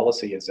general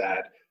policy is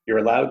that you're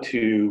allowed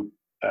to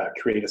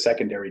create a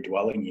secondary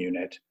dwelling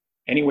unit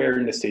anywhere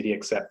in the city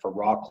except for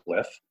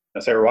Rockcliffe. Now,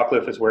 say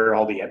Rockcliffe is where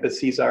all the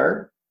embassies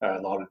are. A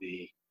lot of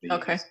the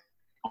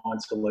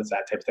consulates,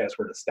 that type of thing. That's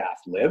where the staff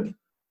live,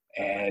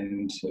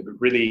 and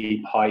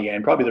really high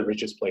end, probably the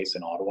richest place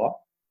in Ottawa.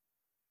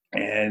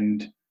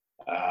 And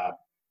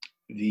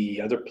the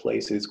other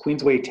place is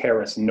Queensway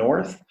Terrace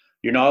North.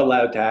 You're not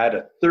allowed to add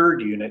a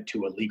 3rd unit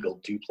to a legal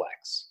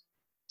duplex.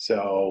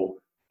 So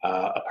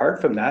apart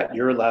from that,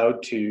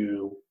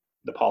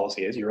 the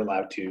policy is you're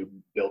allowed to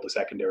build a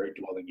secondary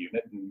dwelling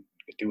unit and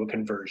do a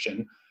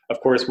conversion.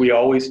 Of course,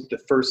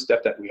 the first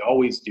step that we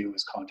always do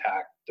is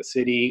contact the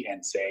city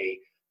and say,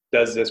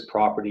 does this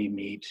property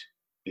meet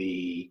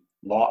the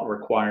lot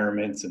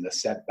requirements and the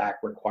setback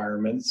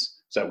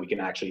requirements so that we can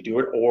actually do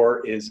it,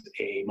 or is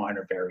a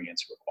minor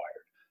variance required?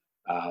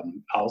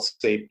 I'll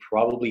say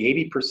probably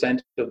 80%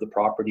 of the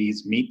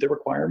properties meet the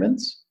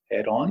requirements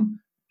head on,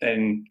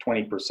 and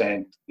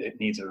 20% it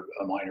needs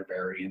a minor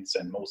variance,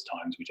 and most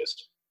times we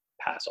just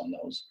pass on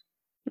those.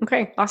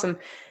 Okay, awesome.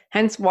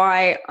 Hence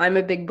why I'm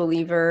a big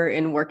believer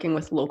in working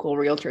with local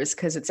realtors,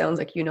 because it sounds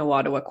like you know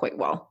Ottawa quite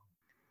well.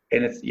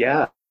 And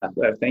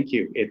thank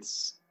you.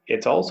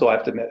 It's also, I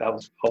have to admit, I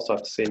also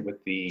have to say,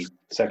 with the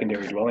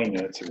secondary dwelling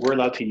units, we're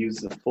allowed to use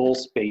the full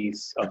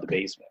space of the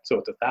basement. So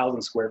it's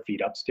 1,000 square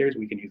feet upstairs.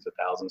 We can use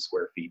 1,000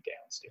 square feet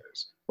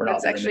downstairs.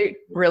 That's actually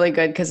really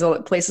good, because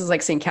places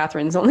like St.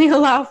 Catharines only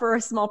allow for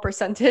a small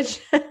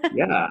percentage.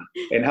 Yeah.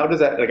 And how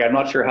does that, I'm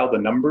not sure how the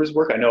numbers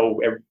work. I know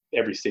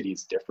every city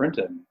is different,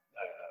 and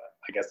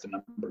I guess the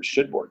numbers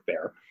should work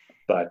there.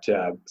 But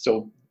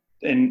so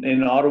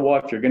in Ottawa,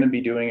 if you're going to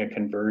be doing a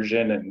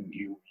conversion and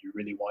you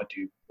really want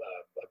to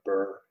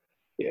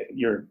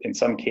in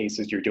some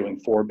cases you're doing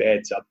 4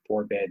 beds up,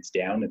 4 beds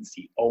down. It's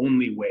the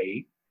only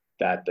way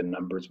that the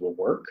numbers will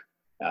work.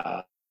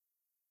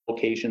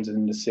 Locations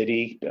in the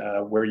city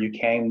where you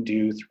can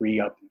do 3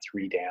 up and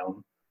 3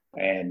 down,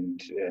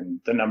 and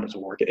the numbers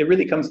will work. It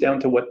really comes down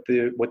to what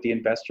the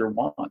investor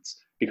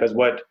wants, because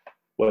what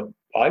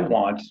I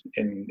want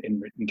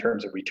in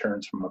terms of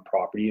returns from a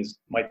property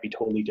might be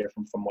totally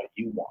different from what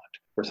you want.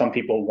 Where some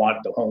people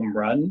want the home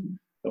run.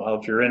 Well,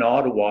 if you're in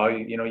Ottawa,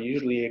 you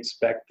usually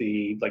expect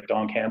like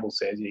Don Campbell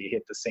says, you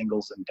hit the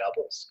singles and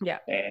doubles. Yeah.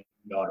 And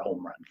not a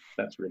home run.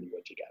 That's really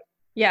what you get.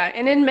 Yeah.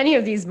 And in many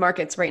of these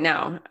markets right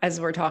now,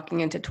 as we're talking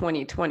into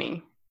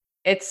 2020,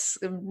 it's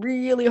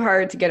really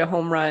hard to get a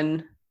home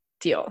run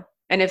deal.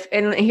 And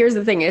here's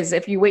the thing is,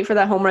 if you wait for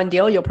that home run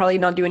deal, you'll probably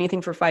not do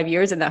anything for 5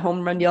 years. And that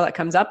home run deal that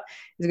comes up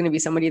is going to be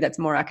somebody that's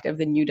more active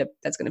than you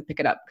that's going to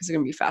pick it up, because it's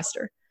going to be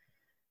faster.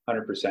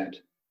 100%.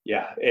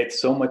 Yeah.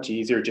 It's so much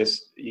easier.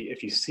 Just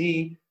if you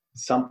see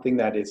something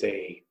that is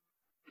I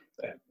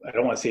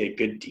don't want to say a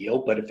good deal,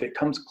 but if it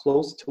comes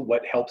close to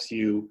what helps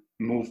you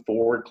move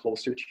forward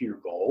closer to your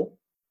goal,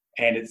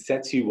 and it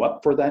sets you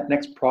up for that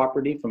next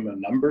property from a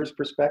numbers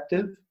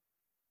perspective,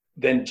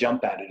 then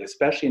jump at it,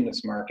 especially in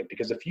this market.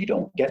 Because if you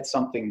don't get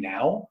something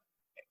now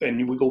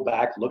and we go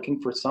back looking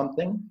for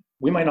something,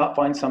 we might not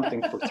find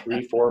something for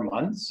 3-4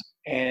 months,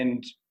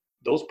 and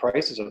those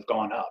prices have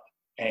gone up,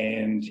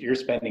 and you're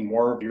spending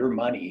more of your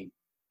money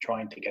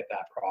trying to get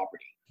that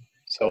property.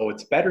 So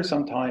it's better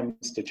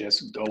sometimes to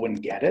just go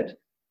and get it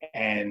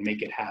and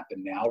make it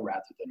happen now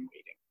rather than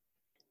waiting.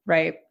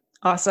 Right.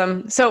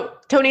 Awesome. So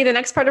Tony, the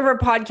next part of our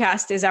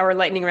podcast is our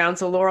lightning round.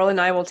 So Laurel and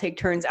I will take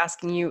turns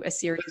asking you a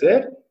series.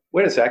 That's it?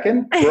 Wait a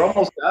second. We're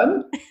almost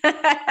done?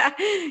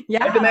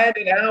 Yeah. I demand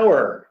an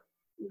hour.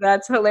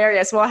 That's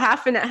hilarious. Well,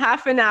 half an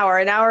hour.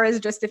 An hour is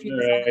just if you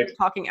decide you're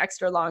talking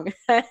extra long.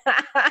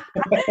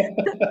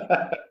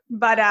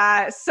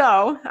 But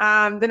so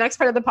the next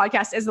part of the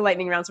podcast is the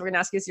lightning round. So we're going to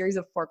ask you a series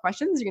of 4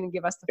 questions. You're going to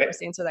give us the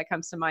first answer that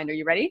comes to mind. Are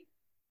you ready?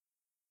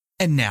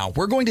 And now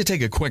we're going to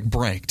take a quick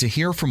break to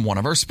hear from one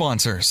of our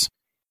sponsors.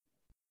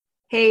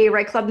 Hey,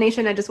 Right Club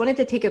Nation, I just wanted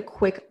to take a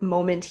quick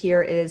moment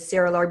here. It is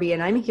Sarah Larby,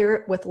 and I'm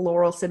here with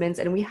Laurel Simmons,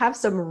 and we have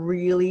some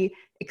really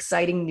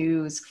exciting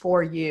news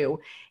for you.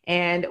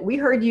 And we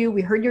heard your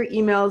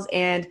emails,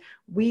 and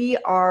we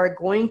are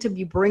going to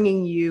be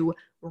bringing you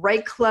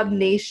Right Club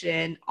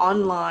Nation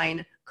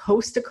online,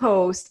 coast to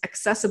coast,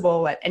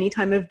 accessible at any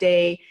time of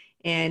day.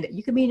 And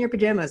you can be in your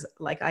pajamas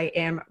like I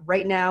am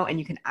right now, and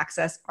you can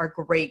access our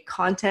great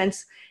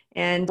content.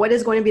 And what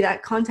is going to be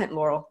that content,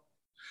 Laurel?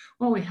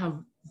 Well, we have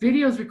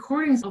videos,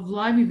 recordings of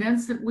live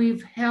events that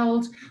we've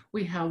held.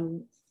 We have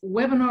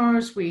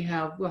webinars.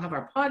 We'll have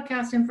our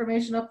podcast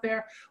information up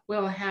there.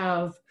 We'll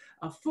have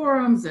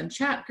forums and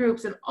chat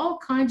groups and all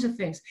kinds of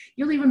things.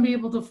 You'll even be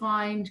able to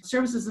find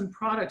services and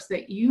products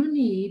that you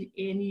need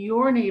in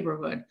your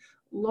neighborhood,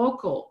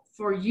 local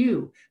for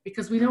you,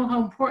 because we know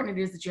how important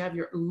it is that you have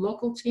your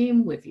local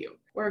team with you.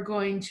 We're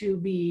going to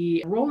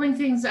be rolling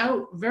things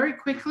out very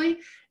quickly.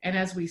 And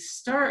as we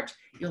start,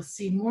 you'll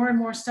see more and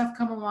more stuff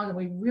come along. And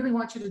we really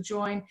want you to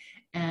join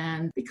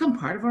and become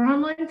part of our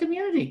online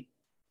community.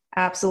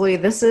 Absolutely.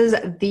 This is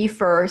the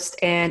first,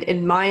 and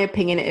in my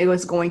opinion, it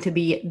was going to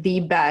be the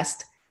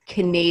best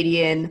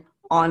Canadian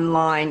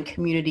online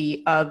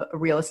community of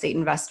real estate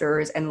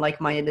investors and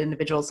like-minded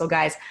individuals. So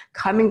guys,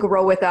 come and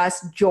grow with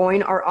us,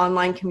 join our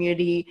online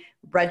community,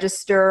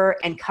 register,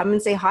 and come and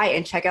say hi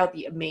and check out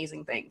the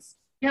amazing things.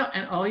 Yeah,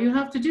 and all you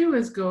have to do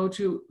is go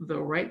to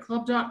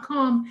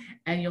therightclub.com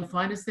and you'll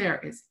find us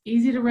there. It's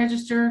easy to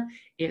register,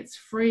 it's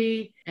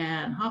free,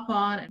 and hop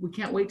on. We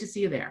can't wait to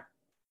see you there.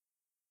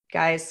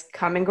 Guys,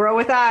 come and grow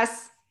with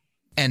us.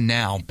 And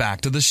now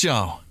back to the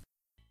show.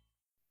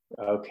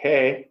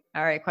 Okay.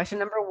 All right, question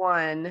number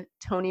 1.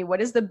 Tony, what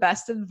is the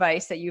best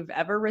advice that you've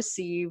ever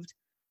received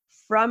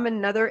from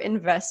another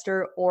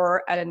investor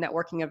or at a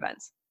networking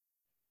event?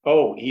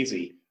 Oh,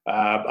 easy.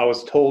 I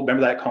was told,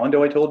 remember that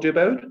condo I told you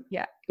about?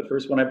 Yeah. The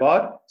first one I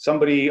bought?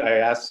 I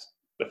asked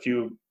a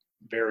few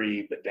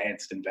very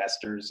advanced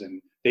investors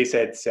and they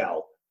said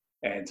sell.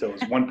 And so it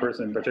was one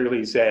person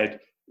particularly said,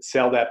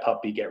 sell that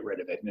puppy, get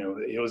rid of it.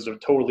 It was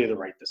totally the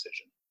right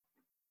decision.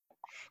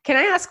 Can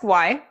I ask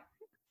why?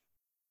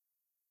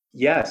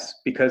 Yes,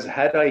 because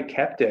had I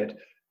kept it,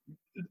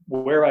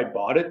 where I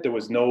bought it, there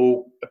was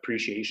no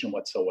appreciation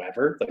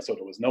whatsoever. So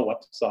there was no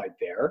upside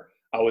there.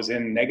 I was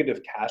in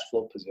negative cash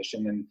flow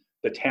position, and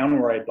the town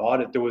where I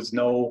bought it, there was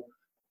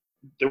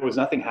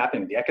nothing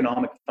happening. The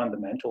economic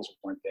fundamentals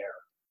weren't there.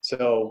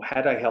 So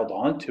had I held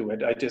on to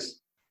it, I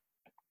just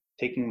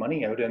taking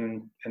money out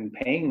and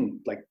paying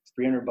like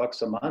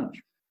 $300 a month.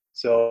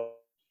 So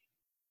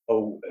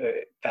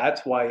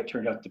that's why it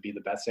turned out to be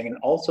the best thing. And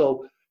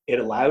also it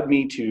allowed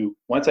me to,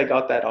 once I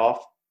got that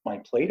off my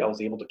plate, I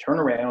was able to turn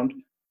around,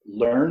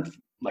 learn,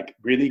 like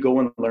really go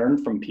and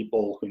learn from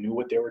people who knew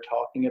what they were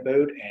talking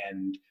about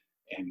and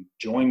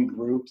join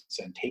groups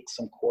and take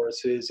some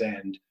courses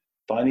and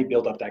finally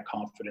build up that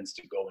confidence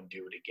to go and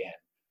do it again.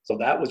 So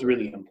that was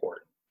really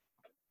important.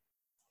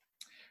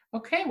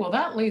 Okay, well,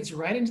 that leads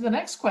right into the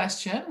next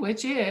question,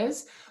 which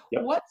is,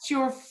 What's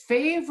your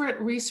favorite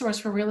resource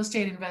for real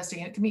estate investing?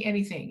 And it can be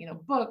anything,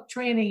 book,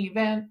 training,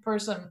 event,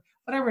 person,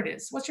 whatever it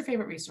is. What's your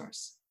favorite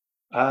resource?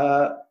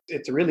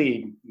 It's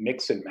really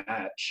mix and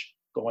match,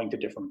 going to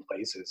different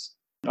places.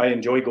 I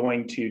enjoy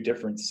going to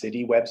different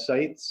city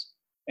websites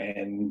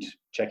and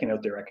checking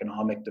out their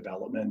economic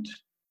development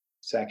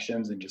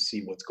sections and just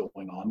see what's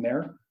going on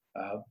there.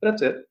 But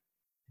that's it.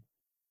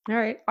 All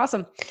right,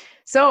 awesome.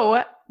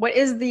 So what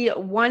is the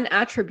one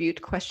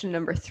attribute, question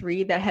number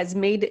 3, that has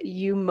made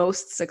you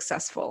most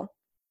successful?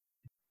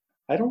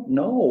 I don't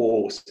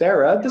know,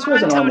 Sarah. This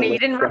wasn't on the list. You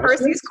didn't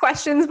rehearse these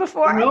questions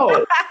before?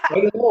 No, I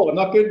don't know. I'm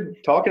not good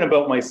talking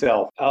about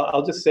myself.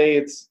 I'll just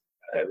say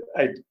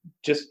I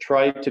just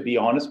try to be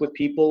honest with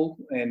people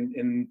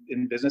in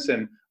business,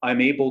 and I'm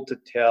able to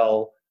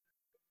tell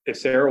if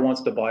Sarah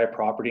wants to buy a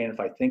property, and if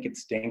I think it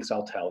stinks,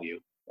 I'll tell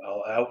you.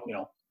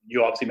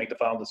 You obviously make the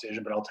final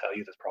decision, but I'll tell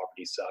you this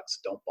property sucks.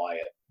 Don't buy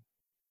it.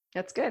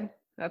 That's good.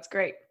 That's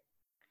great.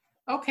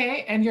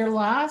 Okay, and your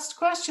last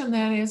question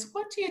then is,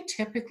 what do you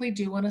typically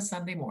do on a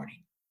Sunday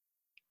morning?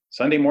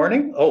 Sunday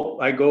morning?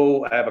 I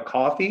have a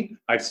coffee.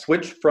 I've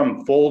switched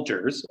from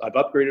Folgers. I've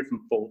upgraded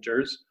from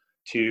Folgers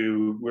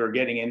to, we're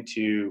getting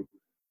into,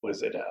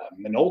 was it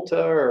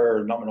Minolta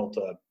or not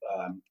Minolta?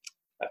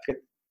 I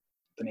forget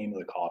the name of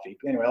the coffee.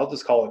 Anyway, I'll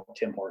just call it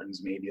Tim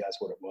Hortons. Maybe that's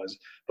what it was.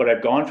 But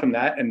I've gone from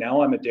that, and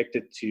now I'm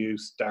addicted to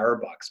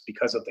Starbucks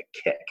because of the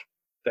kick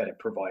that it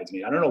provides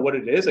me. I don't know what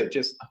it is. It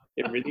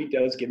really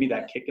does give me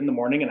that kick in the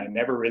morning, and I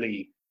never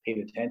really paid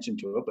attention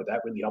to it, but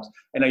that really helps.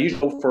 And I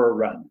usually go for a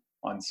run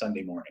on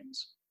Sunday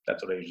mornings.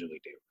 That's what I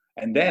usually do.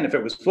 And then if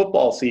it was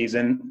football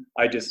season,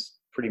 I just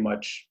pretty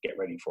much get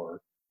ready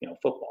for,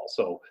 football.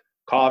 So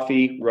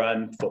coffee,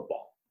 run,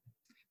 football.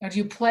 Now, do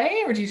you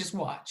play or do you just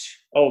watch?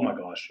 Oh my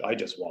gosh, I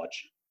just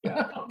watch.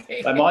 Yeah.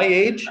 Okay. At my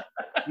age,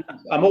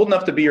 I'm old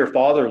enough to be your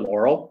father,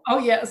 Laurel. Oh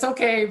yes,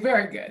 okay,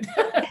 very good.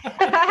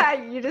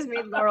 You just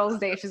made Laurel's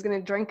day. She's going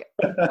to drink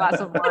a glass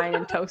of wine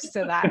and toast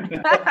to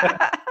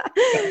that.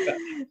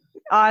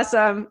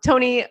 Awesome.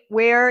 Tony,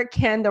 where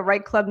can the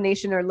Right Club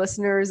Nation or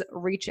listeners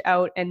reach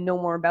out and know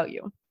more about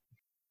you?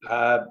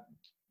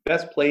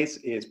 Best place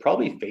is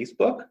probably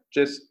Facebook,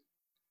 just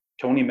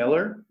Tony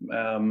Miller.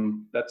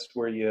 That's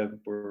where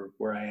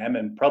I am,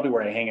 and probably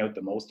where I hang out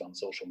the most on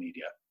social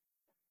media.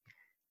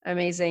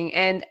 Amazing.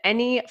 And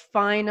any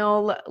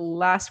final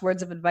last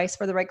words of advice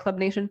for the Right Club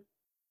Nation?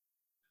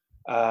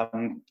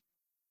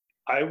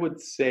 I would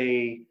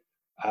say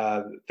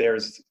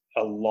there's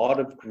a lot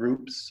of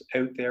groups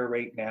out there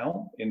right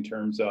now in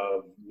terms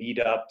of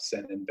meetups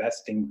and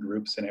investing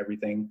groups and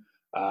everything.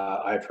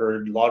 I've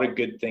heard a lot of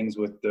good things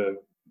with the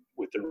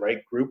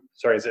Right group.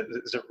 Sorry, is it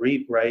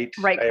Right?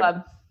 Right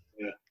Club.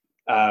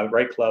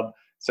 Right Club.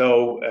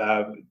 So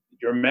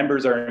your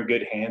members are in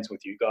good hands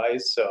with you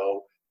guys.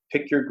 So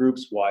pick your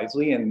groups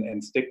wisely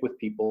and stick with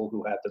people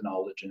who have the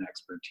knowledge and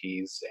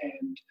expertise,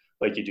 and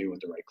like you do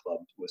with the Right Club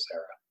with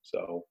Sarah.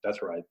 So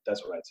that's what I'd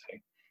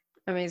say.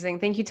 Amazing.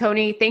 Thank you,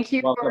 Tony. Thank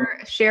you for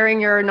sharing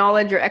your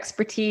knowledge, your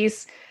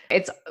expertise.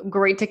 It's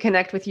great to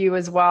connect with you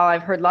as well.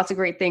 I've heard lots of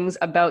great things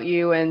about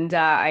you, and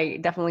I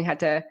definitely had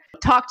to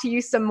talk to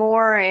you some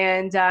more,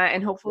 and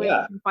hopefully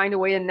we can find a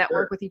way to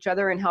network with each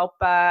other and help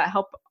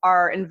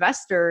our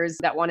investors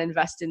that want to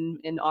invest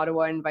in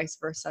Ottawa and vice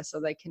versa, so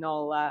they can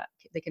all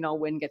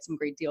win, get some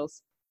great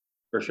deals.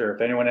 For sure. If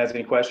anyone has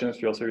any questions,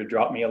 feel free to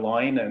drop me a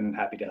line, and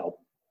happy to help.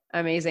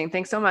 Amazing.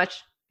 Thanks so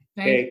much.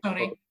 Thanks,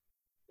 Tony.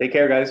 Take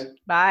care, guys.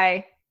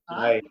 Bye.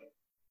 Bye.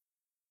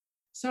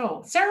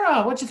 So,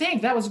 Sarah, what'd you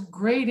think? That was a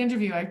great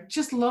interview. I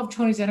just love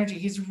Tony's energy.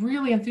 He's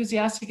really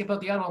enthusiastic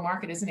about the Ottawa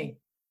market, isn't he?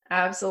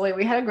 Absolutely.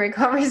 We had a great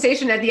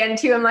conversation at the end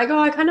too. I'm like, oh,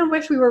 I kind of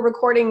wish we were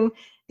recording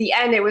the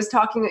end. He was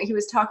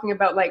talking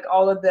about like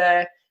all of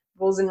the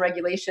rules and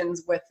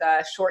regulations with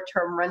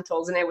short-term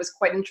rentals, and it was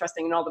quite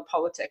interesting in all the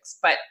politics.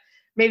 But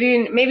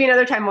maybe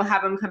another time we'll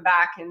have him come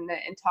back and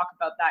talk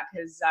about that,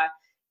 because at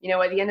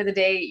the end of the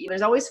day,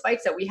 there's always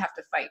fights that we have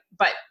to fight.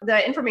 But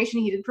the information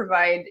he did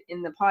provide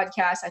in the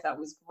podcast, I thought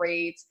was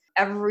great.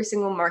 Every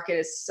single market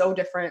is so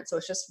different. So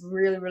it's just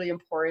really, really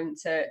important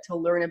to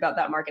learn about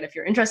that market. If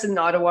you're interested in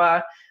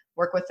Ottawa,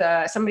 work with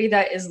somebody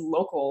that is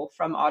local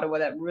from Ottawa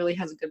that really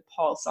has a good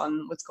pulse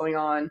on what's going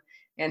on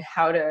and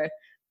how to,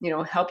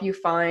 help you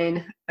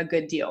find a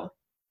good deal.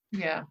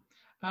 Yeah.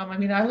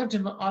 I lived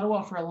in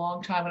Ottawa for a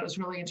long time, and it was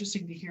really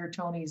interesting to hear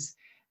Tony's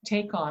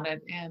take on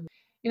it. And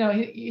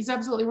he's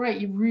absolutely right.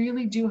 You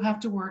really do have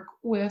to work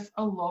with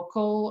a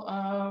local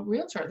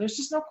realtor. There's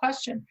just no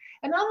question.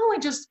 And not only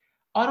just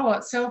Ottawa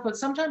itself, but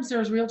sometimes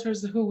there's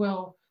realtors who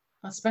will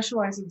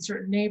specialize in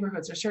certain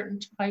neighborhoods or certain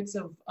types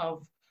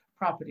of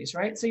properties,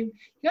 right? So you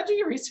got to do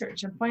your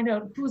research and find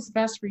out who's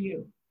best for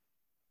you.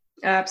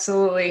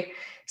 Absolutely.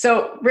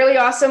 So really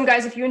awesome,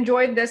 guys. If you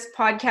enjoyed this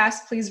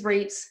podcast, please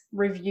rate,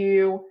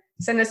 review,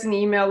 send us an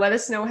email, let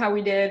us know how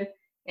we did.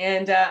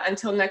 And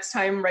until next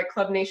time, Right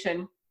Club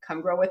Nation,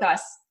 come grow with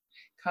us.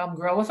 Come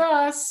grow with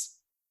us.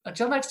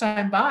 Until next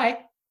time, bye.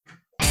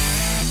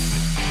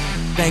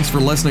 Thanks for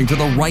listening to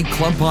the Right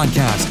Club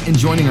Podcast and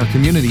joining our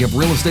community of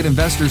real estate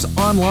investors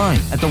online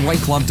at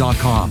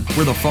therightclub.com,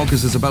 where the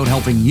focus is about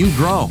helping you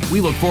grow.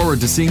 We look forward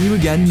to seeing you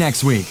again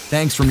next week.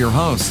 Thanks from your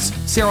hosts,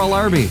 Sarah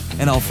Larby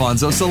and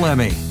Alfonso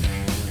Salemi.